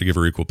they offered to give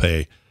her equal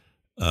pay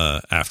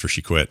after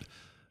she quit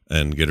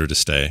and get her to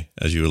stay,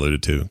 as you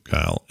alluded to,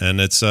 Kyle. And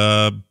it's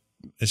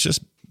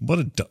just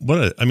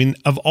I mean,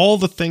 of all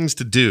the things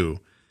to do,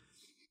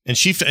 and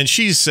she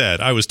said,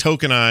 I was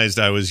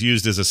tokenized, I was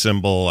used as a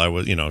symbol, I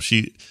was,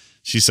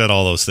 she said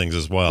all those things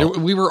as well.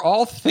 We were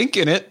all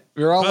thinking it.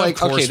 We were all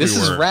like, okay, this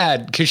is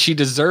rad because she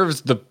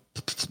deserves the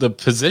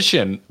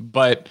position.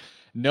 But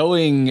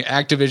knowing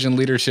Activision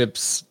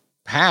leadership's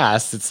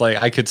past, it's like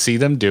I could see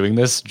them doing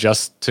this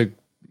just to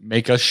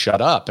make us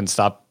shut up and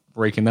stop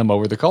raking them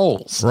over the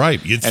coals.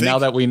 Right. Now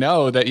that we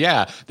know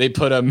that, they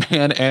put a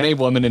man and a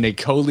woman in a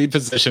co-lead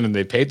position and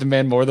they paid the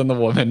man more than the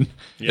woman.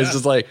 Yeah. It's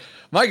just like,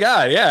 my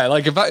God, yeah.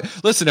 Like if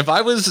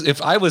I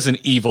was an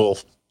evil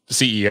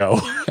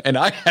CEO and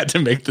I had to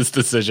make this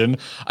decision,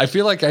 I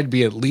feel like I'd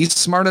be at least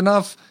smart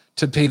enough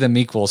to pay them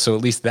equal, so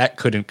at least that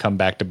couldn't come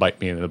back to bite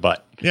me in the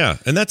butt. Yeah,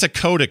 and that's a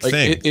Kotick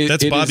thing.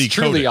 That's Bobby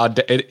Kotick.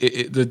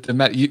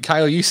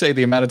 Kyle, you say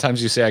the amount of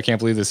times you say I can't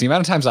believe this. The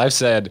amount of times I've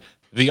said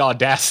the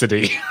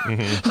audacity,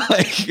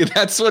 like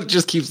that's what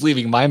just keeps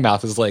leaving my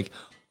mouth. Is like,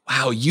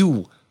 wow,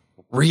 you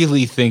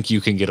really think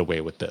you can get away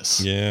with this?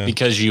 Yeah,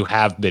 because you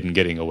have been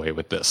getting away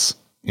with this.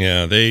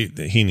 Yeah,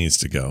 he needs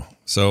to go.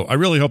 So I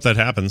really hope that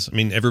happens. I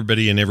mean,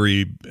 everybody and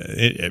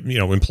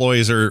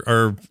employees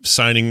are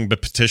signing the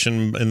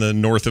petition in the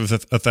north of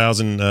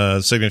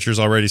 1,000 signatures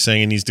already saying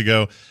he needs to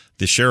go.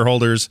 The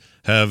shareholders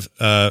have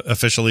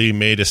officially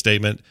made a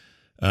statement,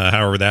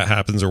 however that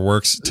happens or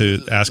works,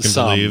 to ask him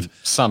to leave.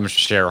 Some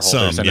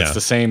shareholders, it's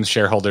the same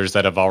shareholders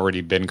that have already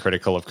been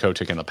critical of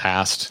Kotick in the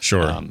past.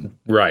 Sure.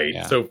 Right.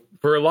 Yeah. So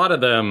for a lot of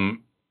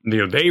them,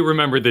 they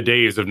remember the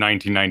days of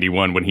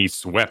 1991 when he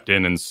swept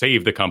in and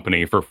saved the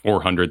company for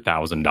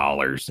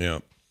 $400,000. Yeah.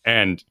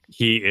 And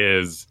he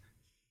is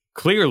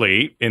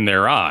clearly, in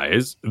their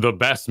eyes, the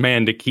best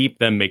man to keep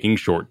them making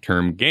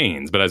short-term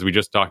gains. But as we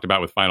just talked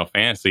about with Final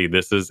Fantasy,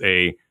 this is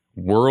a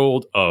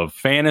world of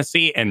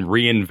fantasy and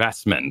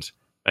reinvestment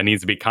that needs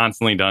to be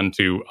constantly done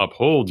to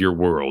uphold your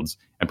worlds,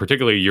 and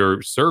particularly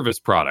your service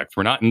products.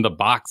 We're not in the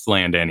box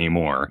land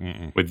anymore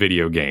with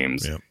video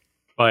games. Yep.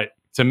 But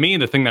to me,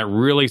 the thing that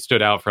really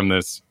stood out from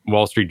this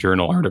Wall Street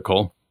Journal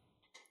article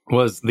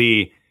was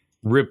the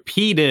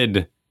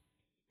repeated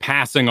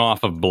passing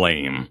off of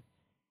blame.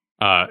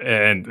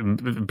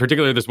 And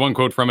particularly this one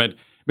quote from it,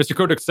 Mr.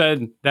 Kotick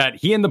said that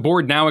he and the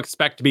board now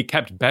expect to be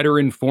kept better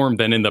informed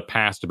than in the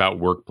past about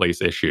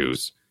workplace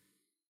issues.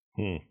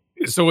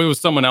 So it was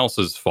someone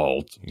else's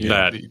fault.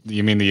 That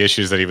you mean the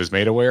issues that he was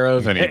made aware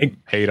of and he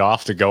paid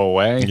off to go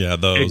away? Yeah,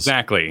 those.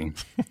 Exactly.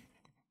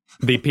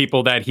 The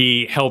people that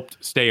he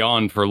helped stay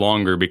on for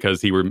longer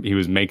because he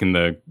was making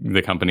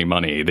the company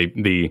money.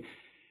 The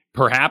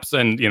perhaps,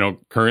 and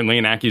currently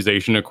an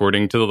accusation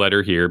according to the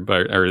letter here,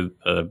 or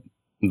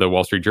the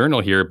Wall Street Journal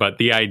here, but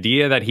the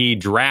idea that he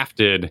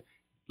drafted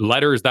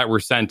letters that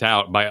were sent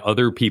out by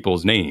other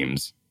people's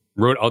names,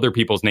 wrote other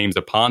people's names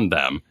upon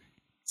them,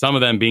 some of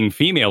them being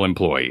female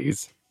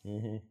employees,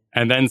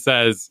 and then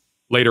says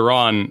later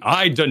on,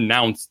 I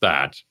denounce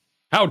that.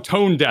 How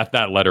tone deaf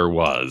that letter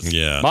was.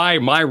 Yeah.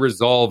 My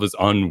resolve is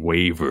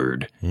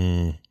unwavered.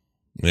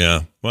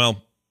 Yeah.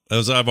 Well,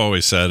 as I've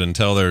always said,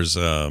 until there's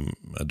a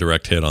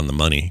direct hit on the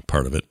money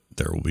part of it,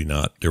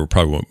 there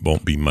probably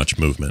won't be much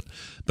movement.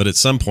 But at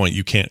some point,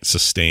 you can't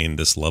sustain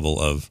this level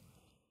of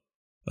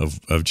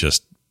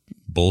just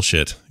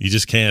bullshit. You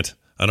just can't.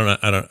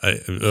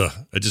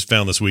 I just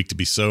found this week to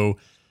be so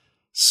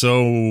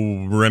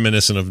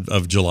reminiscent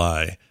of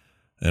July,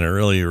 and it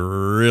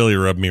really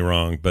rubbed me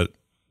wrong. But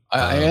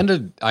I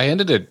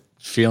ended it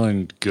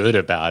feeling good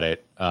about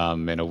it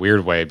in a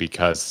weird way,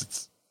 because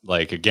it's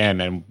like, again,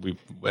 and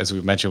as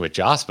we've mentioned with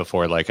Joss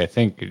before, like I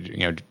think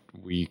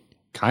we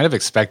kind of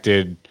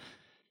expected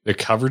the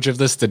coverage of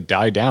this to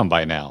die down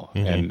by now,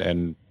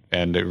 and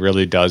it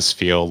really does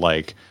feel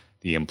like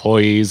the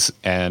employees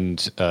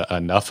and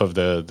enough of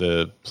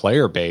the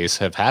player base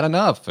have had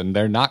enough, and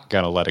they're not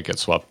going to let it get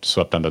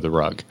swept under the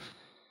rug.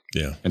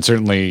 Yeah, and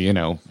certainly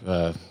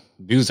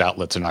news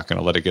outlets are not going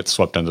to let it get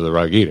swept under the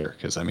rug either,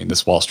 because I mean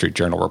this Wall Street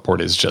Journal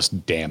report is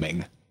just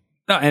damning.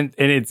 No, and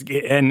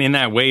in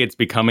that way, it's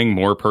becoming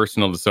more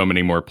personal to so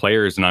many more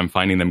players, and I'm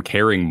finding them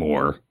caring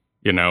more.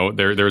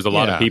 There's a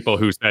lot of people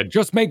who said,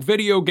 just make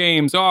video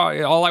games.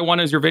 Oh, all I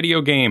want is your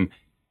video game.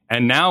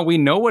 And now we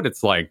know what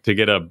it's like to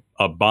get a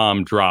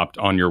bomb dropped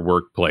on your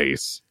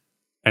workplace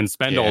and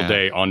spend all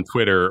day on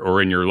Twitter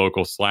or in your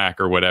local Slack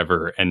or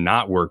whatever and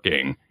not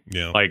working.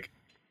 Yeah. Like,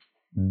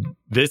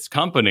 this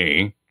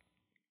company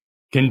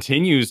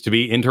continues to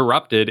be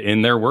interrupted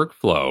in their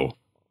workflow.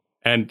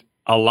 And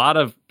a lot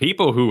of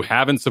people who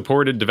haven't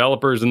supported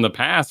developers in the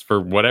past for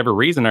whatever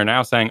reason are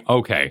now saying,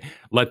 okay,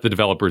 let the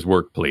developers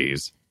work,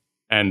 please.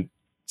 And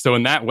so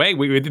in that way,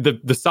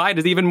 the side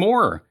is even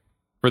more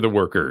for the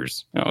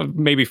workers,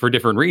 maybe for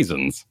different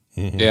reasons.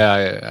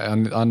 Yeah,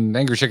 on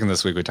Angry Chicken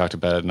this week, we talked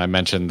about it, and I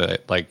mentioned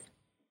that, like,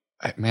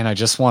 man, I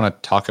just want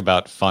to talk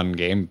about fun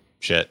game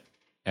shit.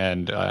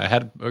 And I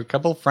had a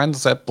couple of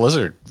friends at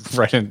Blizzard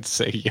write in and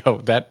say, yo,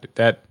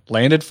 that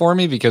landed for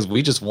me, because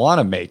we just want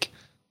to make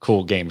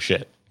cool game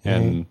shit.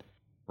 And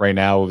right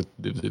now,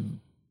 it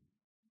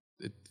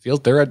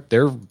feels they're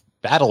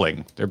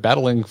battling. They're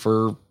battling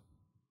for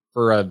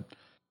a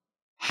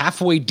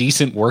halfway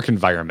decent work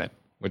environment,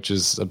 which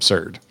is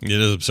absurd. It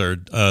is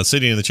absurd.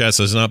 City in the chat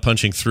says, not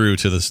punching through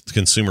to the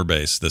consumer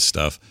base, this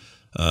stuff.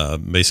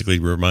 Basically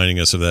reminding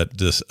us of that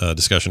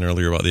discussion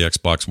earlier about the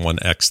Xbox One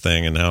X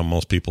thing and how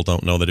most people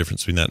don't know the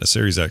difference between that and a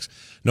Series X.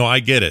 No, I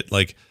get it.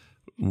 Like,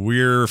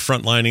 we're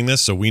frontlining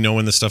this, so we know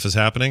when this stuff is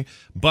happening.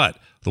 But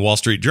the Wall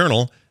Street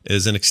Journal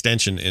is an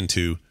extension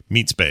into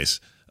MeatSpace.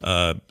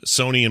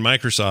 Sony and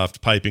Microsoft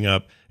piping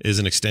up is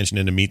an extension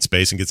into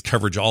MeatSpace and gets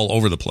coverage all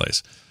over the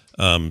place.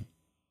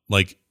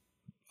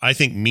 I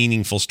think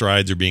meaningful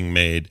strides are being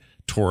made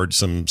towards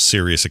some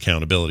serious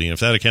accountability. And if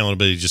that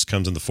accountability just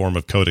comes in the form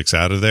of Kotick's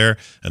out of there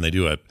and they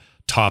do a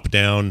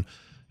top-down,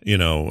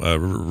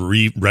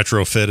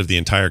 retrofit of the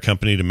entire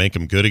company to make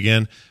them good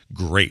again,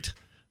 great.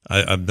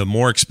 The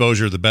more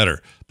exposure, the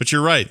better. But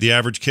you're right. The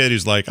average kid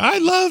who's like, I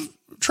love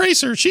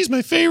Tracer. She's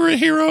my favorite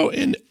hero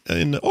in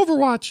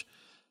Overwatch.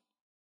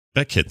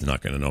 That kid's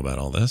not going to know about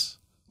all this.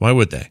 Why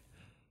would they?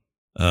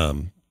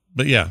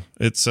 But yeah,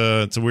 it's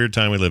a weird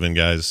time we live in,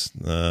 guys,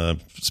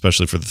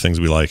 especially for the things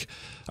we like.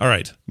 All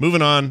right,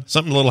 moving on.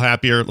 Something a little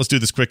happier. Let's do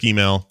this quick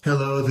email.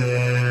 Hello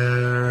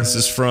there. This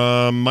is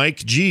from Mike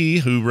G,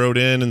 who wrote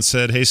in and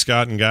said, hey,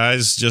 Scott and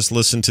guys, just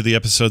listened to the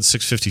episode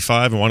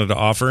 655 and wanted to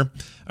offer.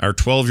 Our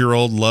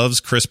 12-year-old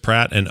loves Chris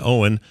Pratt and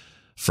Owen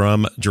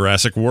from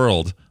Jurassic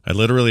World. I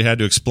literally had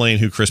to explain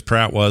who Chris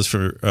Pratt was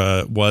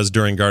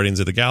during Guardians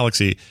of the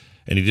Galaxy,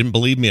 and he didn't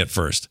believe me at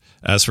first.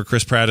 As for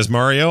Chris Pratt as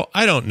Mario,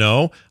 I don't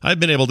know. I have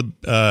been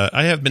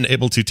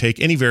able to take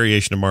any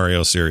variation of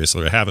Mario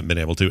seriously. I haven't been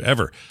able to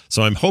ever.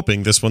 So I'm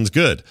hoping this one's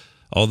good.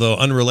 Although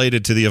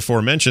unrelated to the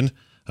aforementioned,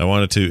 I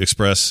wanted to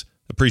express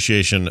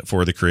appreciation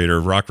for the creator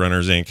of Rock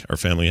Runners, Inc. Our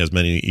family has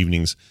many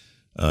evenings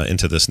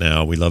into this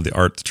now. We love the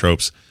art, the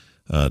tropes,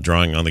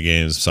 drawing on the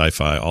games,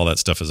 sci-fi, all that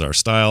stuff is our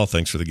style.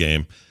 Thanks for the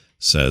game,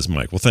 says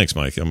Mike. Well, thanks,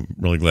 Mike. I'm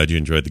really glad you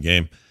enjoyed the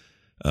game.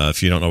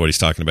 If you don't know what he's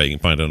talking about, you can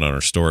find it on our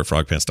store at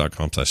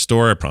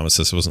frogpants.com/store. I promise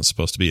this wasn't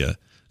supposed to be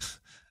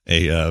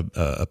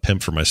a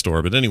pimp for my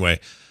store. But anyway,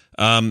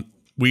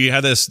 we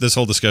had this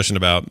whole discussion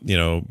about,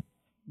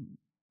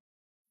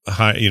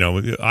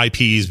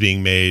 IPs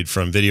being made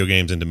from video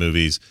games into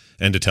movies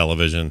and to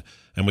television.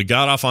 And we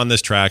got off on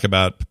this track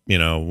about,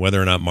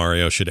 whether or not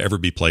Mario should ever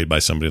be played by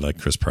somebody like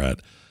Chris Pratt.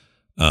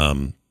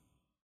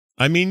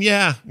 I mean,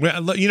 yeah,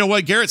 you know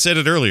what? Garrett said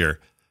it earlier.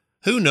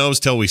 Who knows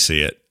till we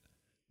see it?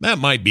 That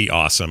might be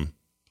awesome.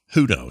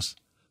 Who knows?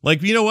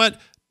 Like, you know what?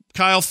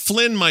 Kyle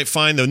Flynn might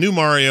find the new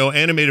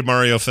animated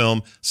Mario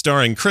film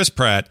starring Chris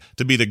Pratt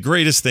to be the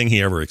greatest thing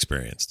he ever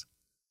experienced.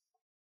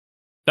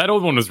 That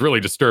old one was really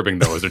disturbing,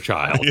 though, as a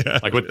child. Yeah.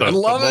 Like with the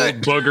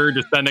booger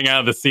descending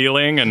out of the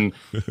ceiling and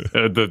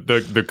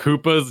the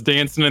Koopas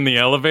dancing in the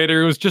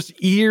elevator. It was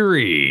just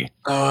eerie.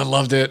 Oh, I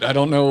loved it. I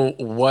don't know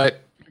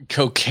what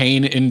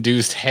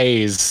cocaine-induced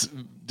haze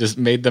just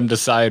made them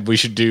decide we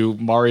should do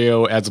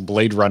Mario as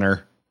Blade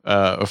Runner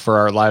for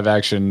our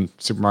live-action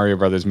Super Mario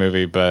Brothers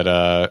movie. But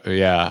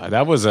yeah,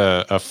 that was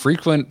a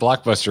frequent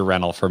Blockbuster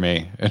rental for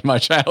me in my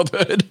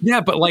childhood. Yeah,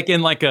 but like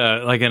in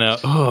a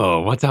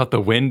oh, what's out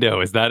the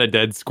window? Is that a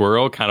dead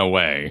squirrel kind of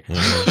way?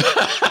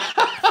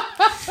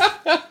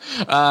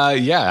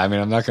 Yeah, I mean,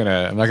 I'm not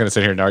gonna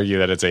sit here and argue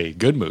that it's a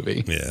good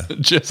movie. Yeah,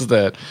 just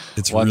that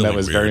it's one really that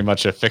was weird. very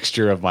much a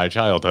fixture of my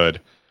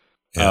childhood.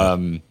 Yeah.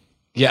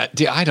 Yeah,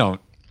 I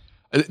don't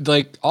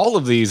like all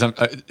of these.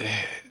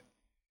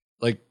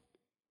 Like,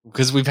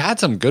 because we've had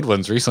some good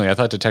ones recently. I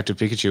thought Detective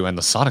Pikachu and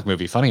the Sonic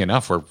movie, funny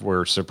enough,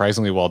 were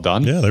surprisingly well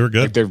done. Yeah, they were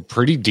good. Like, they're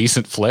pretty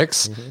decent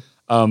flicks.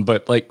 Mm-hmm.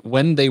 But like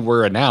when they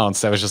were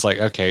announced, I was just like,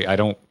 okay, I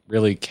don't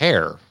really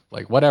care.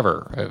 Like,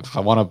 whatever. If I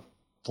want to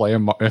play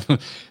him, if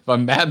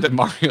I'm mad that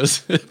Mario's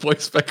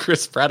voiced by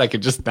Chris Pratt, I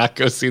could just not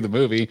go see the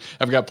movie.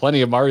 I've got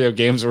plenty of Mario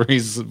games where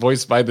he's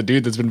voiced by the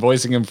dude that's been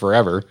voicing him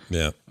forever.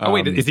 Yeah. Oh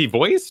wait, is he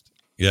voiced?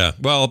 Yeah.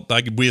 Well,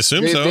 we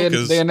assume so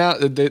because they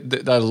announced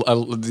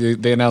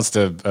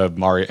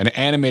an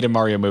animated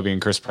Mario movie,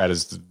 and Chris Pratt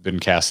has been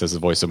cast as the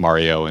voice of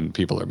Mario, and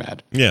people are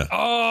mad. Yeah.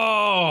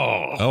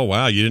 Oh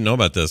wow, you didn't know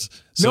about this?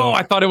 No,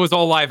 I thought it was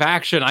all live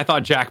action. I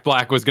thought Jack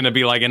Black was going to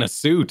be like in a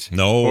suit.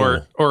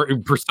 No. Or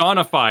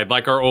personified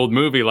like our old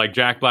movie, like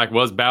Jack Black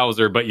was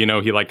Bowser, but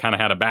he like kind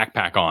of had a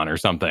backpack on or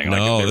something.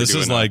 No, this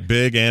is like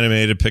big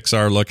animated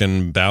Pixar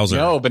looking Bowser.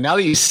 No, but now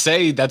that you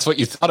say that's what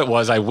you thought it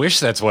was, I wish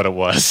that's what it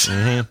was.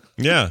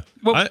 Mm-hmm. Yeah.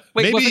 Well,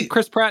 wait, wasn't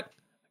Chris Pratt?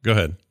 Go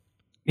ahead.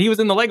 He was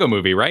in the Lego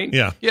movie, right?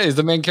 Yeah. Yeah, he's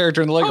the main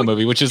character in the Lego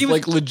movie, which is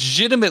like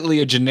legitimately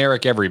a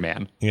generic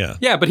everyman. Yeah.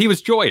 Yeah, but he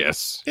was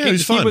joyous. Yeah, it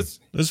was fun.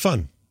 It was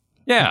fun.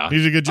 Yeah. He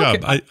did a good job.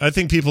 Okay. I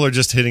think people are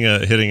just hitting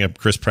a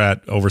Chris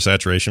Pratt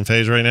oversaturation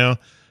phase right now,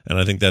 and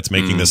I think that's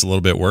making this a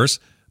little bit worse.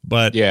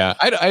 But yeah,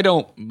 I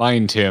don't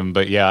mind him,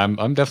 but yeah,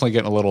 I'm definitely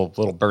getting a little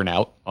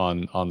burnout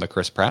on the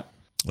Chris Pratt.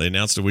 They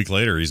announced a week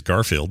later he's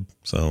Garfield,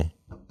 so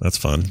that's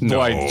fun. Do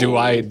you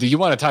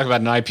want to talk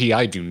about an IP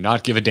I do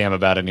not give a damn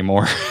about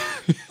anymore?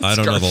 I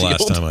don't know the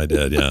last time I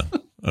did. Yeah,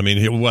 I mean,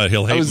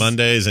 he'll hate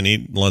Mondays and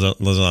eat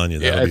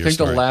lasagna. Yeah, I think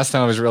the last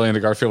time I was really into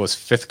Garfield was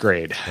 5th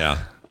grade. Yeah,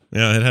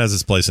 it has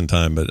its place in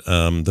time, but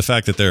the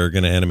fact that they're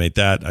going to animate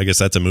that, I guess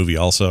that's a movie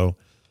also.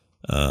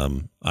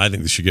 I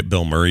think they should get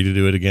Bill Murray to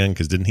do it again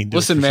because didn't he do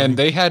Listen, man,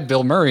 they had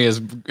Bill Murray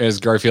as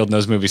Garfield and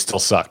those movies still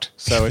sucked.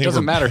 So it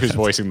doesn't matter who's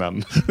voicing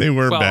them. They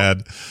were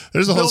bad.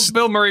 There's a whole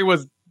Bill Murray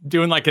was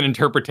doing like an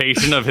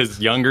interpretation of his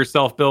younger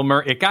self, Bill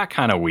Murray. It got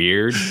kind of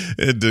weird.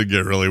 It did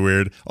get really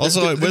weird.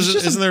 Also,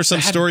 isn't there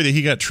some story that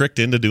he got tricked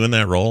into doing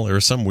that role? There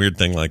was some weird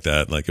thing like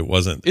that. Like it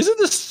wasn't.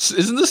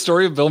 Isn't the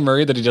story of Bill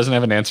Murray that he doesn't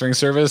have an answering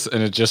service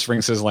and it just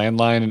rings his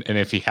landline, and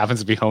if he happens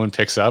to be home and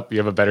picks up, you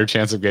have a better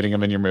chance of getting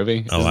him in your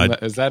movie?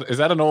 Is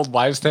that an old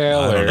wives'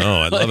 tale? I don't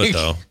know. I love it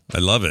though. I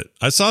love it.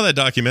 I saw that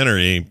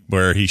documentary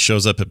where he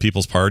shows up at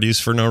people's parties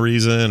for no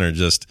reason, or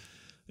just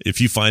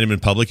if you find him in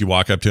public, you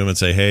walk up to him and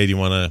say, "Hey, do you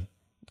want to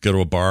go to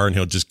a bar?" and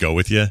he'll just go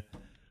with you.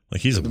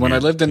 Like when I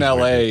lived in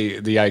LA,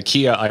 the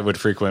IKEA I would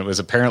frequent was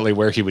apparently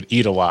where he would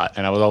eat a lot,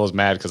 and I was always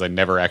mad because I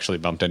never actually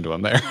bumped into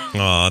him there.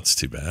 Oh, that's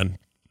too bad.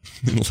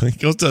 He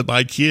goes to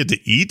IKEA to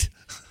eat.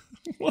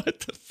 What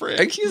the frick?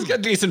 IKEA's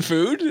got decent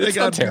food. It's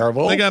not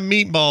terrible. They got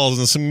meatballs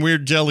and some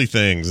weird jelly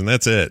things, and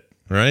that's it,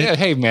 right? Yeah.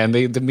 Hey, man,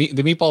 the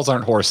meatballs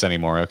aren't horse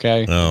anymore.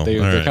 Okay. Oh,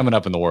 they're coming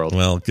up in the world.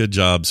 Well, good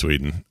job,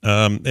 Sweden.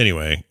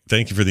 Anyway,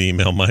 thank you for the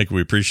email, Mike.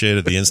 We appreciate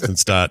it. The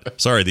instance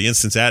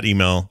at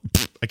email.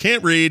 I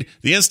can't read.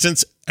 The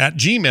instance at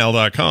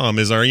gmail.com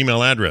is our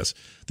email address.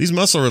 These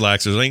muscle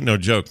relaxers ain't no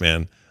joke,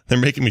 man. They're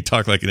making me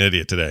talk like an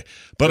idiot today.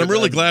 But I'm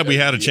really glad we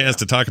had a chance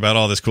to talk about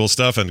all this cool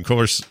stuff. And of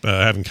course,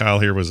 having Kyle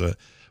here was a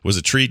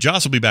treat.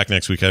 Joss will be back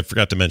next week. I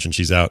forgot to mention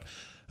she's out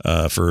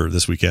for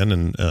this weekend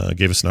and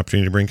gave us an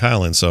opportunity to bring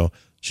Kyle in. So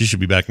she should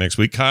be back next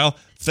week. Kyle,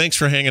 thanks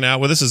for hanging out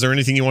with us. Is there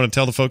anything you want to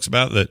tell the folks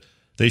about that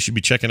they should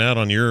be checking out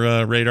on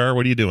your radar?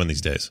 What are you doing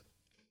these days?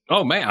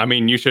 Oh man, I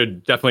mean, you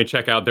should definitely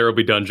check out There Will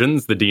Be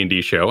Dungeons, the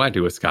D&D show I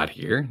do with Scott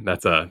here.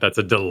 That's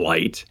a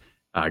delight.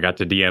 I got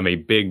to DM a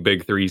big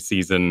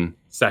 3-season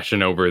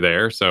session over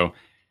there, so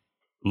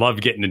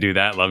loved getting to do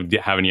that. Loved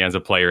having you as a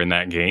player in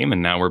that game,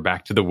 and now we're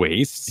back to the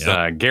wastes.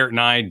 Yep. Garrett and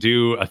I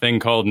do a thing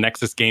called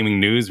Nexus Gaming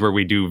News, where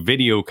we do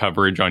video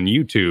coverage on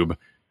YouTube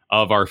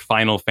of our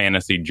Final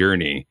Fantasy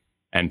journey.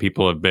 And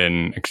people have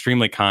been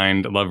extremely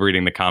kind. Love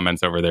reading the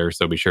comments over there,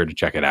 so be sure to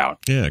check it out.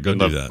 Yeah, go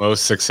do that. The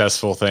most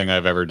successful thing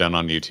I've ever done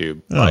on YouTube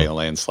by a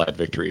landslide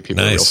victory.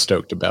 People are real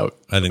stoked about.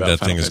 I think that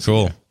thing is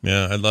cool.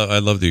 Yeah, I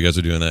love that you guys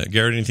are doing that.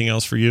 Garrett, anything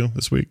else for you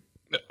this week?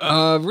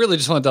 Really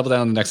just want to double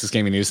down on the Nexus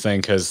Gaming News thing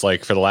because,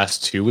 like, for the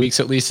last 2 weeks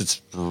at least,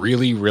 it's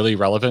really, really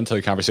relevant to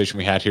the conversation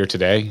we had here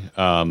today.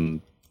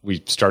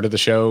 We started the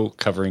show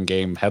covering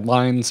game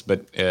headlines,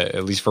 but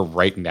at least for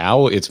right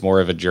now, it's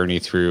more of a journey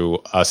through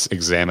us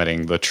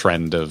examining the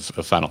trend of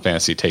Final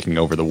Fantasy taking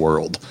over the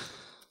world.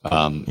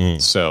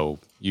 So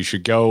you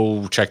should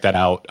go check that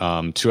out.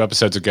 2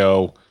 episodes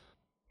ago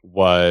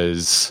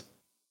was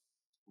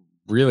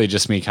really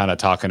just me kind of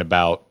talking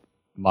about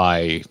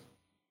my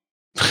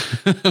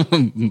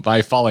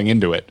my falling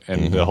into it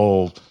and the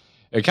whole.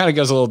 It kind of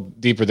goes a little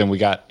deeper than we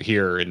got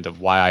here into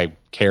why I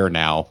care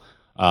now.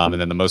 And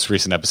then the most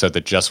recent episode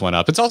that just went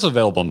up, it's also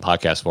available in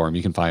podcast form.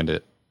 You can find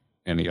it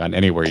on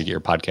anywhere you get your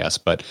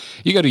podcast, but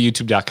you go to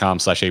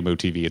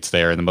youtube.com/AMOTV. It's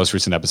there. And the most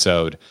recent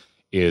episode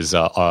is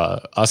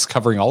us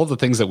covering all of the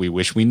things that we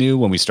wish we knew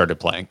when we started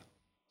playing.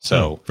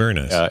 So very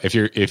nice.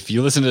 If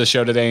you listen to the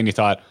show today and you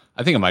thought,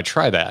 I think I might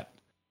try that,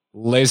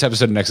 latest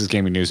episode of Nexus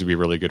Gaming News would be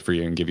really good for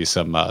you and give you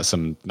some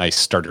nice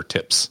starter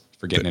tips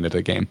for getting into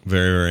the game.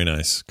 Very, very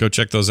nice. Go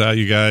check those out,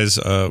 you guys.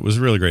 It was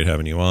really great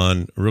having you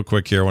on. Real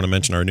quick here, I want to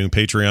mention our new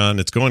Patreon.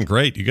 It's going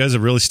great. You guys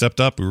have really stepped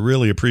up. We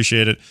really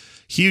appreciate it.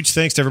 Huge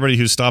thanks to everybody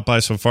who's stopped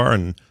by so far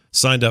and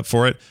signed up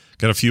for it.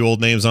 Got a few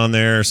old names on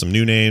there, some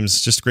new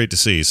names. Just great to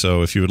see.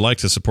 So if you would like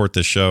to support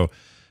this show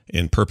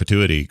in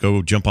perpetuity,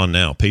 go jump on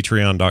now.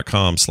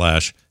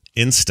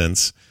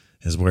 Patreon.com/instance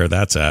is where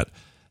that's at.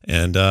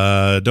 And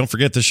don't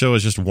forget, this show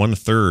is just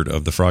 1/3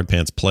 of the Frog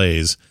Pants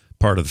Plays,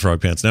 part of the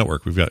Frog Pants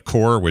Network. We've got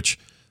Core, which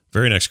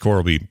very next Core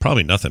will be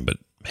probably nothing but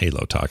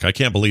Halo talk. I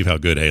can't believe how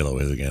good Halo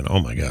is again. Oh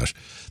my gosh.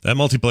 That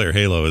multiplayer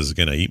Halo is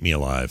going to eat me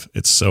alive.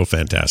 It's so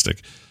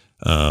fantastic.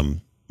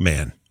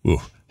 Man,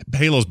 ooh,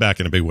 Halo's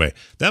back in a big way.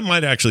 That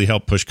might actually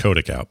help push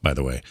Kotick out, by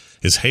the way.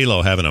 Is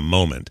Halo having a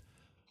moment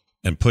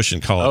and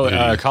pushing Call of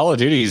Duty? Call of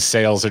Duty's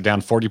sales are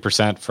down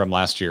 40% from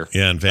last year.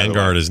 Yeah, and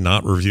Vanguard is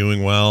not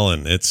reviewing well,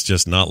 and it's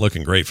just not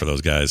looking great for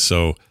those guys.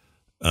 So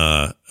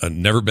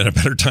never been a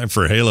better time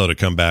for Halo to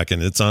come back,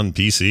 and it's on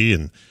PC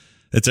and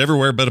it's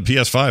everywhere but a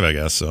PS5, I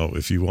guess. So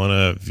if you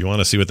want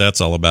to see what that's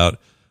all about,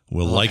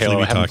 we'll likely Halo,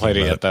 be talking talking about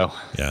it yet, about though.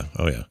 Yeah,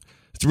 oh yeah,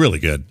 it's really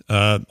good.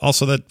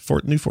 Also, that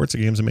new Forza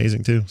game is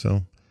amazing too.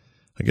 So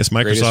I guess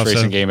Microsoft's greatest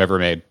racing game ever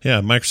made.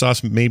 Yeah,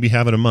 Microsoft's maybe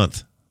having a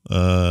month,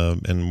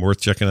 and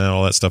worth checking out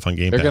all that stuff on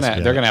Game Pass.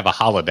 They're gonna have a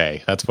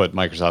holiday. That's what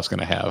Microsoft's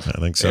gonna have.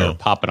 I think so. They're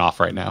popping off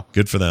right now.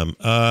 Good for them.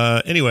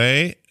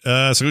 Anyway,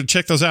 so go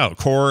check those out.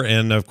 Core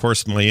and, of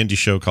course, my indie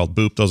show called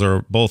Boop. Those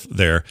are both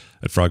there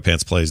at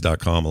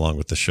frogpantsplays.com along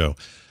with the show.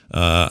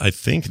 I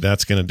think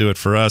that's going to do it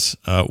for us.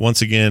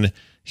 Once again,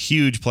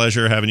 huge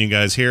pleasure having you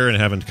guys here and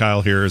having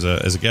Kyle here as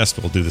a guest.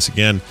 We'll do this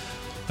again.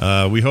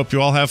 We hope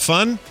you all have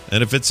fun.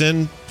 And if it's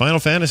in Final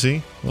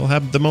Fantasy, we'll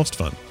have the most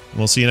fun.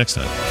 We'll see you next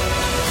time.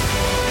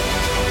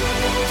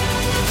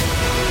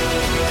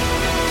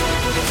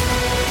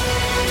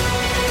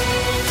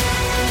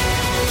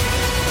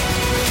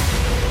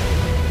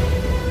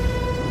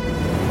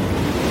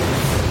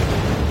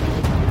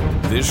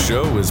 This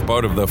show is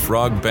part of the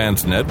Frog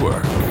Pants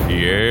Network.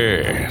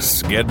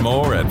 Yes. Get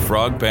more at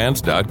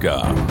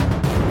frogpants.com.